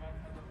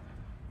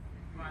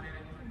 Come on, David.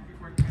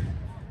 Keep working.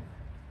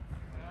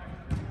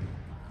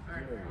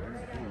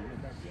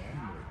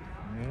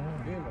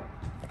 Yeah.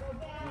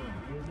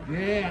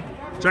 Yeah.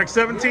 Check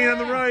 17 on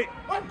the right.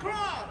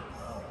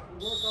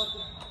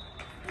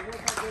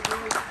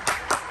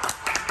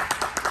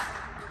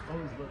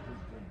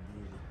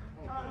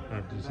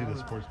 Did you see the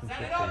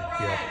sportsmanship?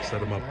 Yeah,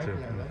 set him up too.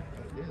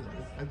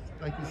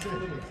 Like you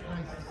said, it's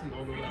nice to see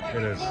all the way.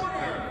 It is.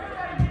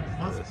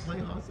 Hustle, play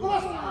hustle.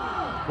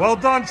 Well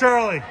done,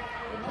 Charlie.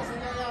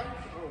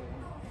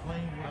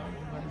 Playing well,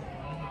 everybody's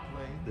wanting to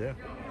play. Yeah.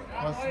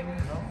 Hustling,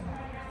 no.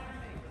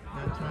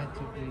 Not trying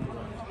to be.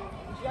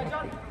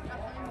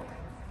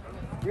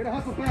 Get a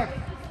hustle back.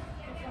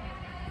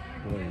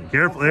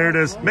 Careful. There it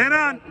is. Man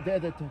on. There.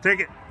 Take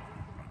it.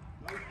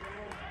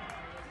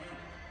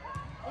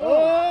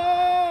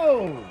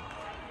 Oh!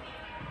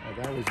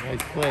 That was a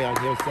nice play on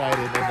your side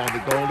and then on the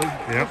goalie.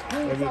 Yep.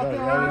 Everybody,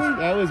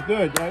 that was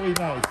good. Very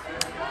nice.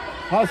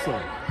 Hustle.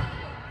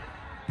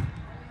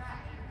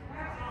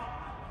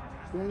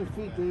 Stay on your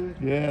feet, David.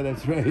 Yeah,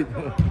 that's right.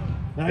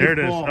 Nice There it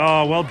is. ball.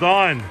 Oh, well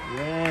done.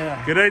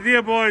 Yeah. Good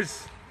idea,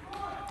 boys.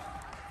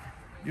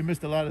 You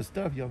missed a lot of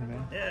stuff, young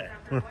man. Yeah.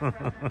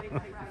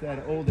 It's at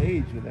an old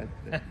age with that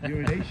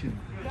urination.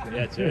 Yeah,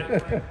 that's right.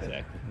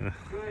 Exactly.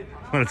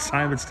 When it's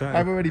time, it's I've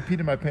time. already peed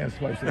in my pants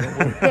twice. So don't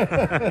worry.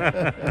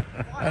 I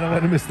don't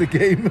want to miss the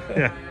game.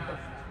 Yeah.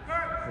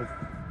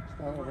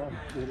 Start around.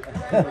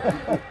 I'll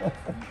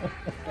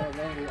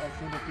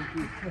send it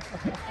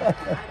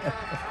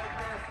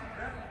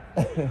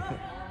to you.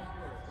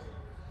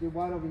 Get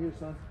wide over here,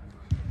 son.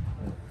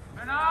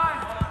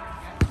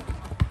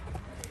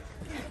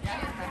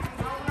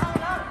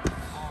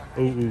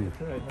 Ooh.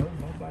 That's right. No,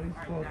 nobody's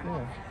fault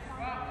there.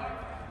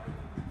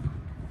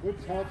 Good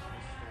touch.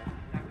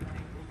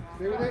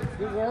 Stay with it.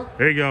 Good work.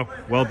 There you go.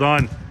 Well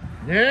done.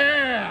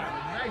 Yeah.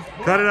 Nice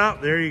ball. Cut it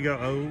out. There you go.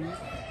 Oh.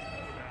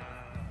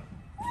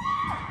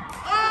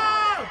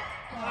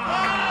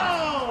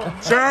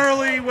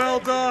 Charlie, well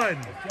done.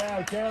 Good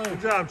job, Charlie.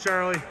 Good job,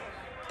 Charlie.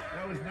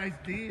 That was nice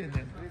D, and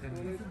then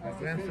my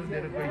grandson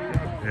did a great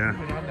job. Yeah.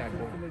 Keeping on that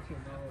ball.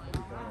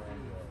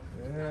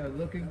 Yeah,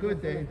 looking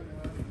good, Dave.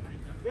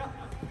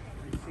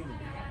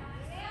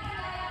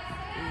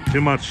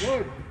 Too much.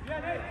 Ooh,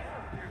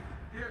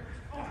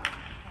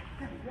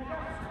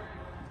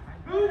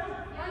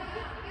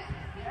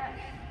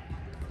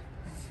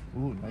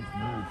 nice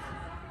move.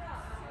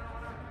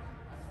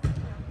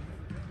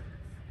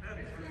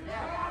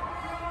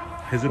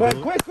 His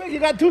ability, Quick, you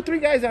got 2-3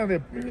 guys down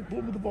there.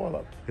 Move the ball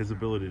up. his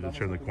ability to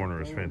turn the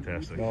corner is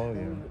fantastic. Oh,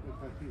 yeah.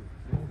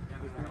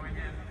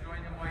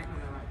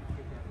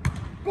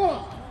 Go!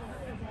 Oh,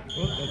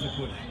 that's a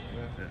push.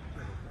 Yeah.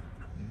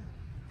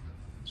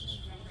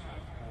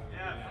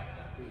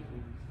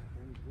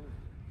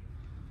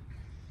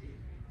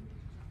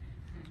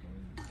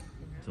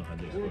 So how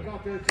they Work score.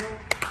 out there, Joe.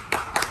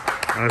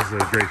 That was a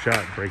great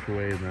shot.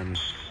 Breakaway and then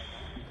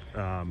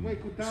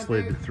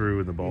slid through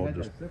and the ball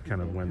just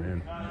kind of went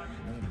in.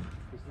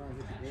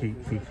 He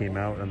came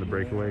out on the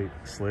breakaway,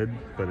 slid,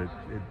 but it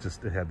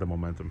had the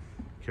momentum,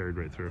 carried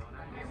right through.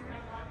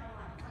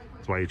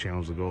 That's why you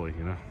challenge the goalie,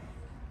 you know.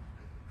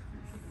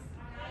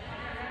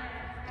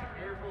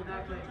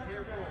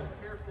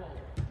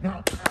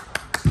 No.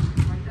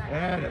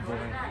 Yeah, that boy.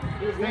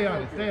 Stay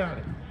on it, stay on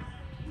it.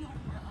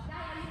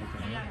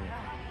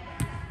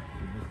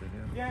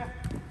 Yeah.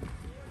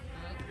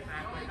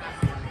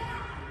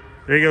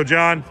 There you go,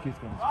 John. He's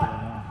going to score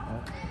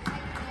now.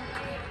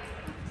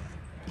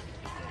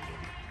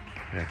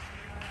 Yeah.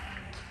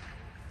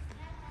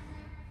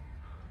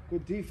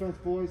 Good defense,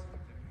 boys.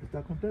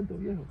 ¿Está contento,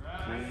 viejo?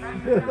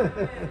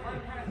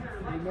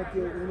 Y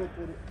metió uno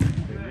por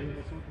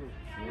nosotros.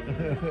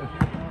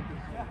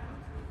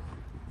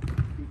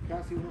 Y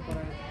casi uno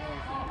para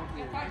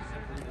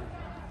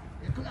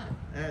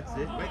That's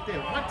it, right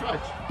there. One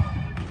touch.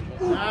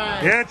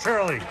 Nice. Yeah,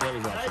 Charlie. That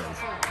was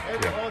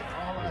offside. All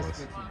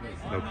aspects of this.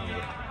 No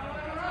comment.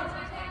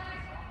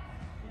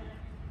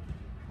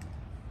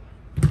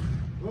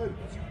 Good.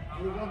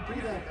 We're going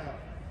through that now.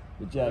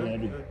 Good job,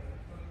 Andrew.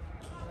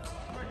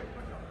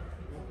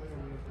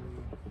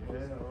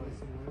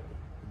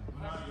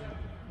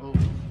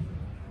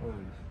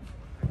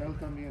 Él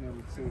también,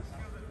 el 6.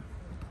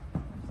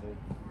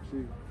 Sí.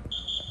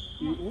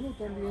 Y uno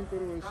también,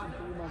 pero es un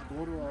poco más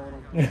gordo ahora.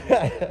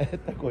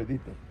 Está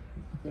gordito.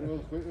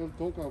 Pero él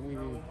toca muy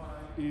bien.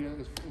 Y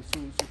su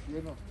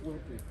pierna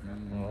fuerte.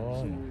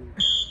 Oh.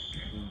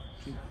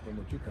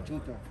 Cuando chuta.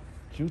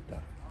 Chuta.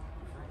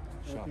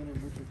 Él tiene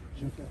mucha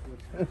fuerza.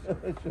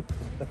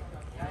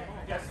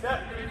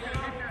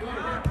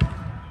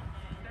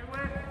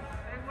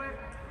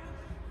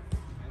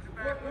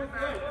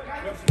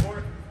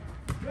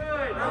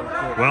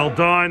 Well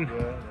done.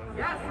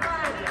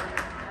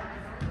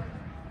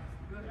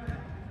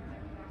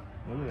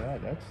 Look at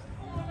that. That's.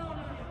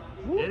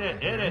 Hit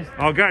it.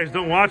 Oh, guys,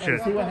 don't watch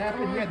it. See what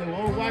happened? Yeah, they were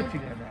all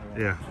watching it now.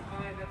 Yeah.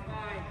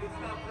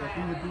 Like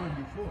we were doing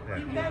before.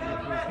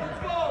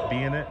 Be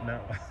in it? No.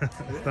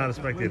 It's not a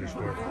spectator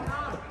sport.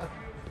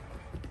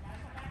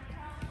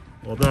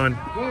 Well done.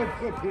 Good.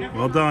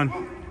 Well done.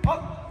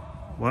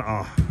 Well,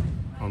 oh,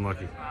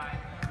 unlucky.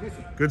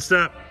 Good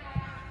step.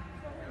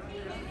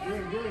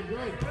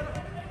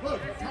 Good.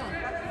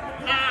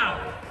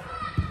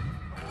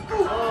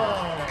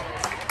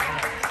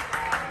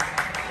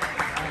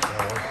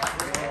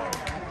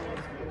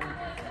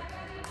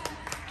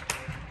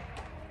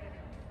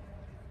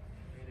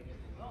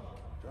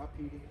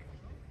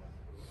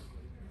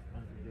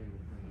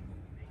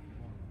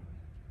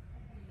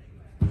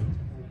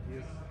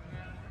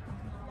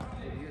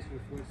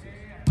 fuerzas.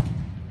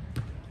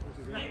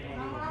 Entonces, es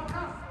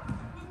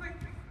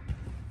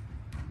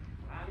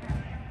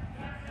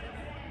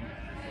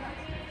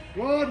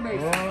good, Mason.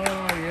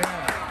 Oh,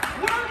 yeah.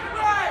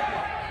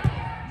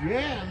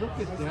 Yeah, look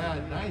at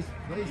that. Nice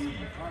placement.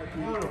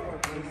 Beautiful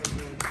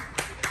placement.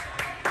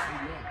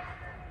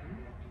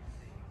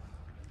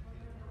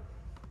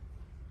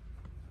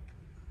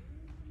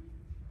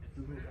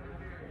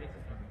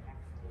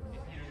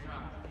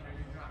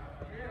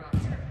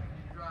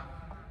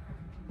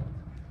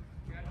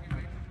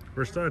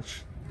 First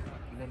touch.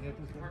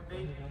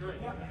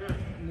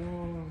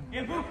 No.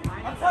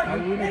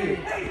 Algunos que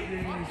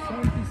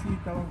Santi sí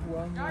estaban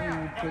jugando,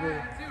 pero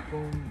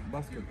con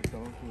básquet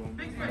estaban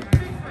jugando.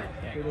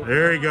 Pero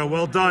There you go.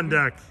 Well done,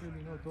 Deck.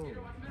 terminó todo.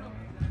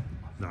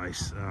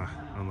 Nice.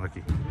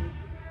 Unlucky.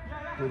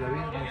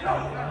 Todavía no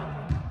estaban jugando.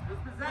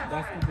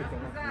 Básquet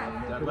estaban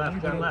jugando. Got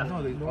left, got left. No,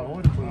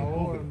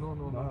 ahora no,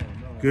 nada.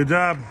 Good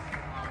job.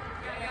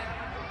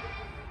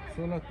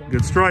 Solo estaban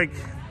Good strike.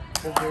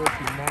 un poco de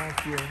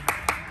gimnasio.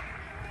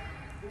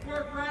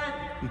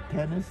 ¿Y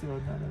tenis o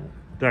nada?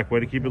 Deck, way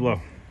to keep it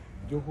low.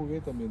 Yo jugué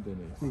también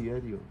tenis. Sí,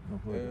 Edio, no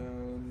juega.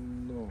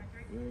 No,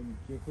 quien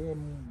juega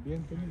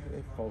bien tenis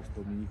es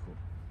Fausto, mi hijo.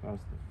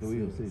 Basta. Tu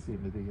hijo, sí,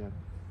 me dijeron.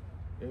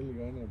 Él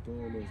gana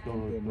todos los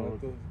Todo,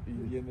 campeonatos y sí.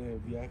 viene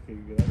viaje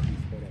gratis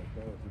para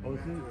acá. Oh,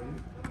 sí.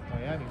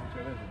 Miami,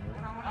 muchas veces, ¿no?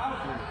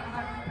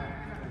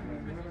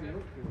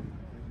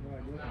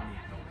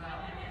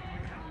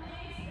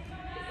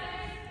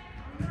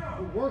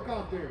 Good work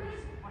out there.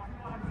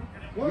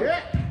 Work.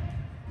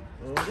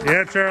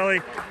 Yeah,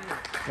 Charlie.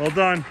 Well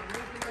done.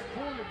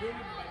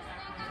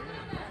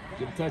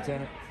 Good touch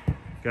on it.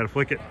 Got to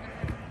flick it.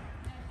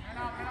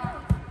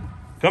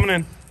 Coming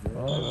in.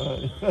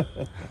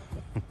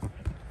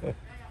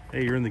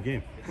 Hey, you're in the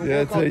game.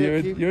 Yeah, so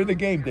you're in the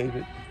game,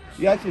 David.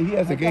 He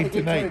has a game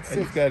tonight.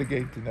 He's got a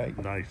game tonight.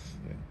 Nice.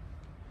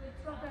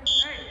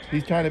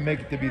 He's trying to make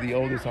it to be the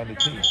oldest on the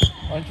team.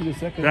 Aren't you the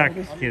second Deck,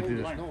 oldest? can't do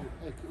this. No,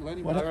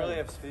 Lenny, What? I really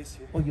have space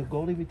here. Oh, your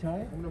goalie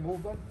retired? I'm gonna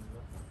move, bud.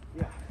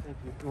 Yeah, thank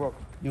you. You're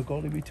welcome. Your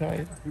goalie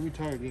retired? He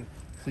retired, yeah.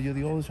 So you're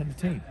the oldest on the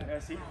team.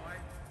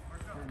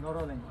 No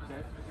rolling,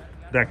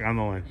 Deck, on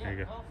the line. There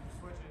you go.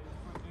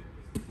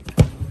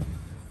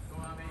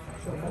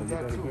 Oh, you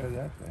gotta wear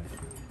that fast.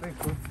 Thanks,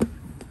 bud.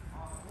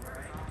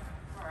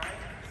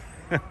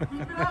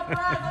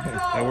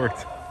 That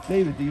worked.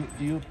 David, do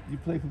you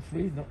play for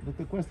free? No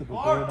te cuesta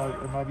porque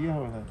eres más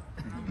viejo, ¿no?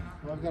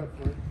 Well, I've got to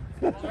play.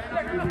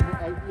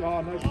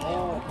 Oh, nice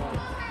ball.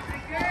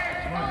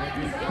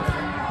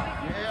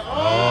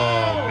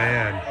 Oh,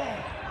 man.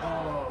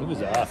 He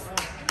was off.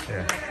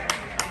 Yeah.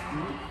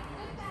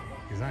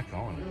 He's not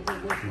calling it.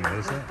 You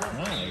notice that?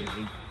 No,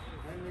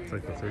 It's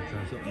like the third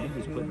so time.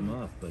 Andrew's putting him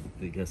off, but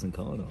he doesn't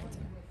call it all the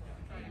time.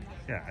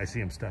 Yeah, I see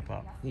him step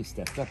up. He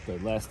stepped up the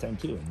last time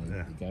too, and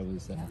Yeah. the guy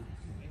was didn't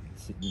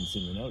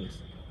seem to notice.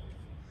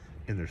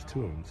 And there's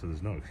two of them, so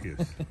there's no excuse.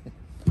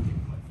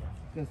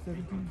 There's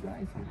 17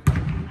 guys here.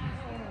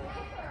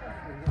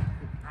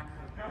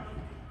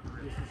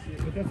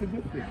 But that's a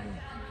good thing, man.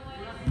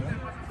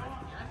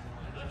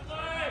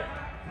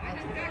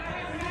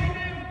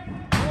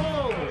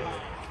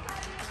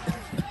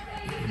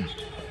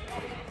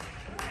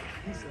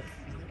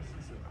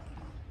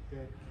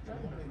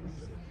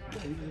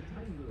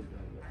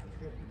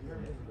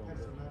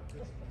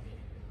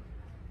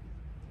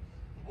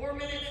 Four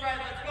minutes, right?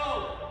 Let's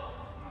go.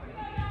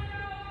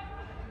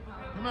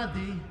 Come on, D.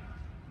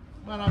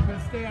 Come on,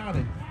 offense, stay on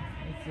it.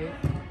 That's it.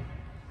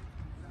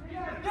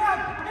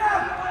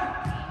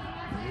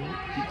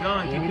 Keep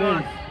going, There keep it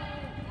going. is.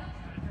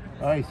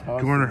 Nice,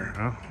 Hudson. Corner.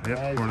 Oh, yep,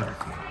 Nice, corner.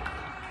 Hudson.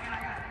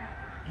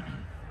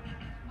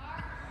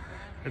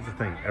 That's the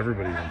thing.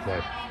 Everybody's in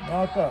play.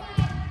 Knock up.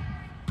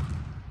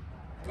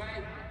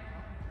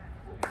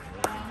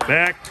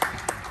 Back.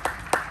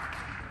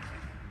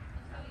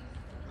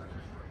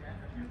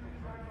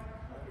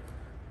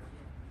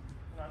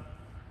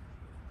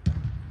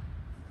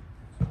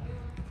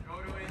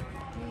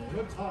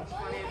 Good touch.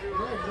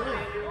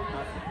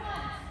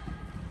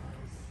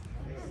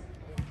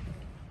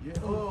 Yeah.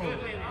 Oh.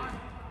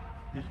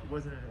 It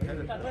wasn't ahead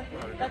of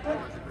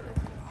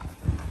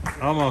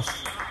Almost.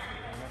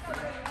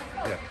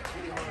 Yeah.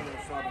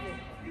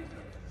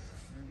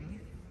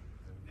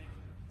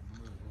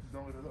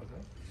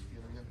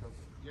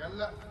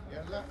 Yalla,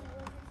 yalla.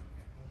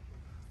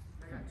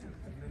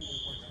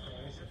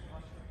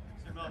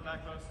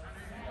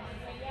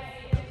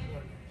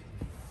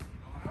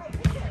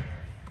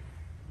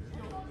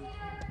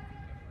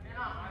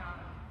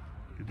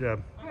 Good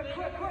job.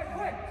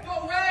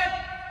 Go,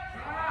 Red!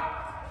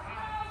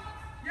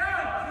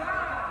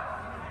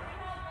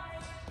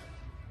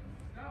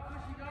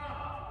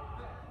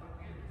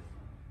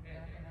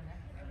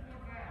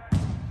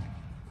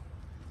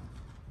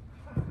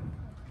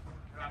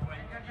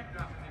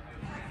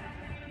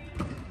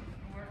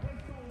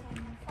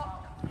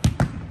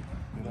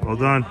 Well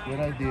done. Good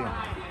idea.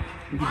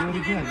 You can do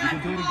it again. You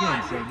can do it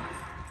again, son.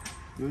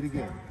 Do it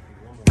again.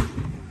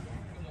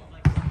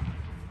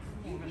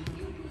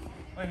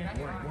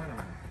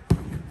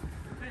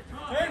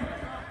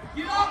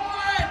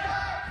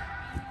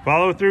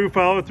 Follow through,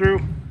 follow through.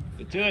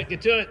 Get to it,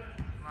 get to it.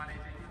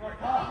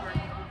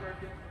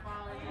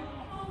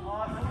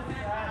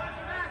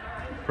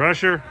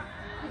 Pressure.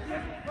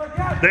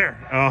 There.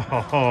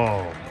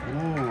 Oh.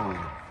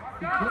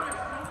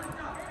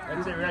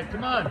 That's it, Rick.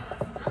 Come on.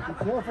 Be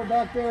careful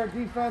back there,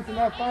 defense in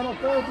that final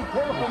third. Be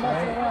careful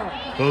messing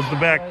around. Close the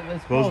back.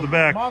 Close the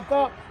back. Mark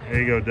up. There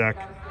you go, Doc.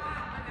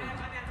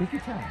 Take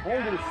your time.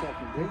 Hold it a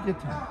second. Take your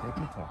time. Take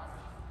your time.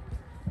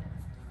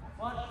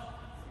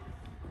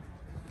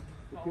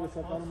 Yo quiero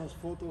sacar unas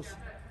fotos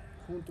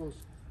juntos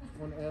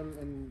con él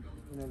en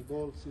el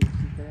gol si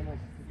tenemos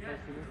 2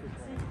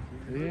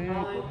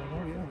 minutos.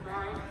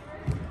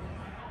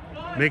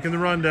 Making the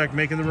run, Doc.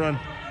 Making the run.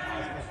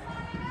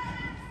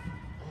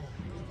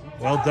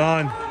 Well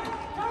done.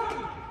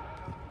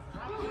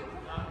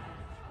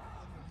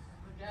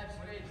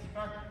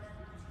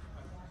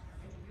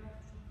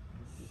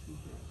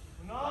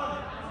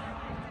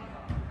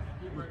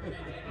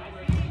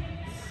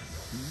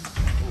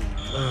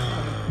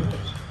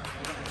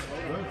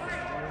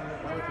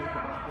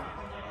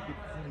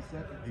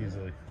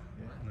 Easily.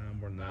 No,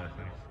 more than that, I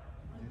think.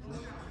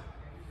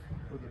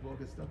 Oh, the ball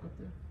gets stuck up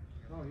there?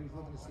 No, he was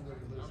looking to see what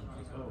it is.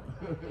 Oh.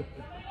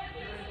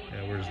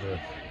 Yeah, where's the...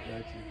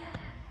 Gotcha.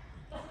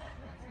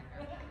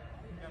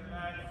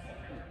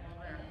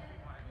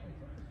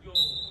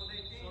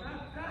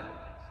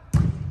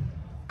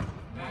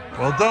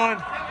 Well done.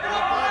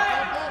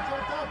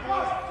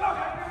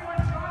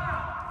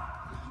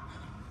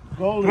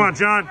 Goalie. Come on,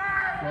 John.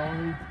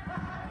 Goalie.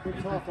 Good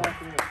talk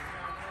after this.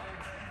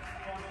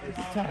 Take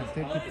your time.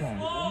 Take your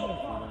time.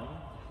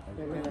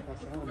 Ahora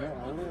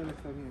él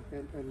está bien. El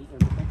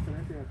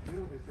excelente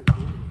arquero es el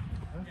gol.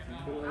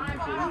 Pero él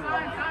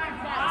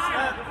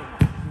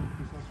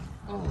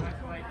no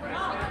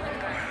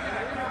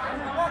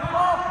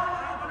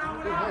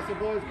Good hustle,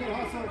 boys. Good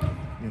hustle.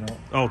 You know,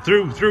 Oh,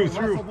 through. Good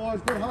hustle,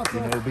 boys. Good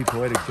hustle. it would be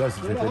poetic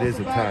justice if it is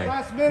a tie.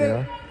 Last You minute.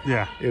 know,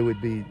 Yeah. it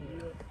would be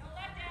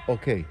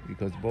okay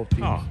because both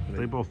teams. Oh,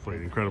 they both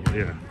played incredible.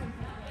 Yeah.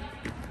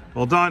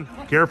 Well done.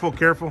 Careful,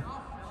 careful.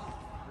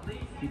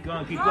 Keep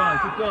going, keep going,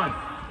 keep going.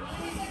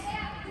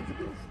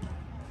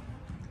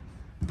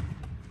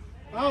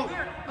 Out.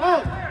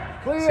 Out. See,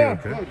 Clear.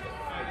 okay. Good.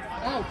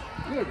 Out.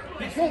 Good.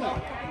 Hold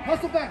on.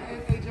 Hustle back,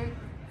 AJ.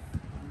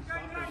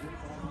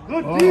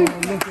 Good Oh,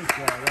 defense. look at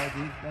that,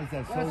 Reggie. That's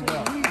that so That's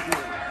well. what we do.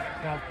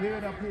 Now clear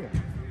it up here.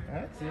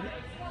 That's it.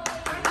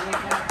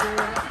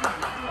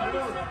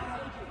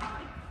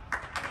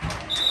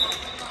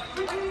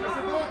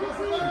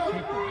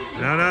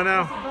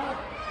 No.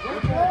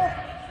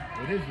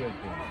 It is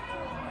right there.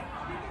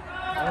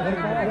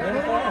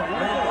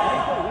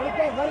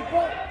 Let it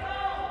go.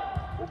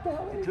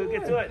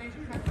 Get to it.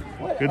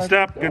 Good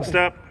step. Good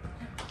step.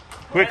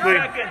 Quickly.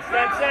 10 seconds,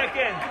 10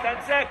 seconds,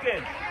 10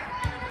 seconds.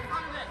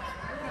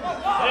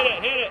 Hit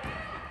it, hit it.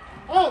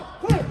 Oh,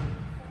 clear.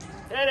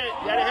 Hit it,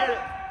 you gotta hit it.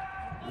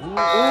 Ooh.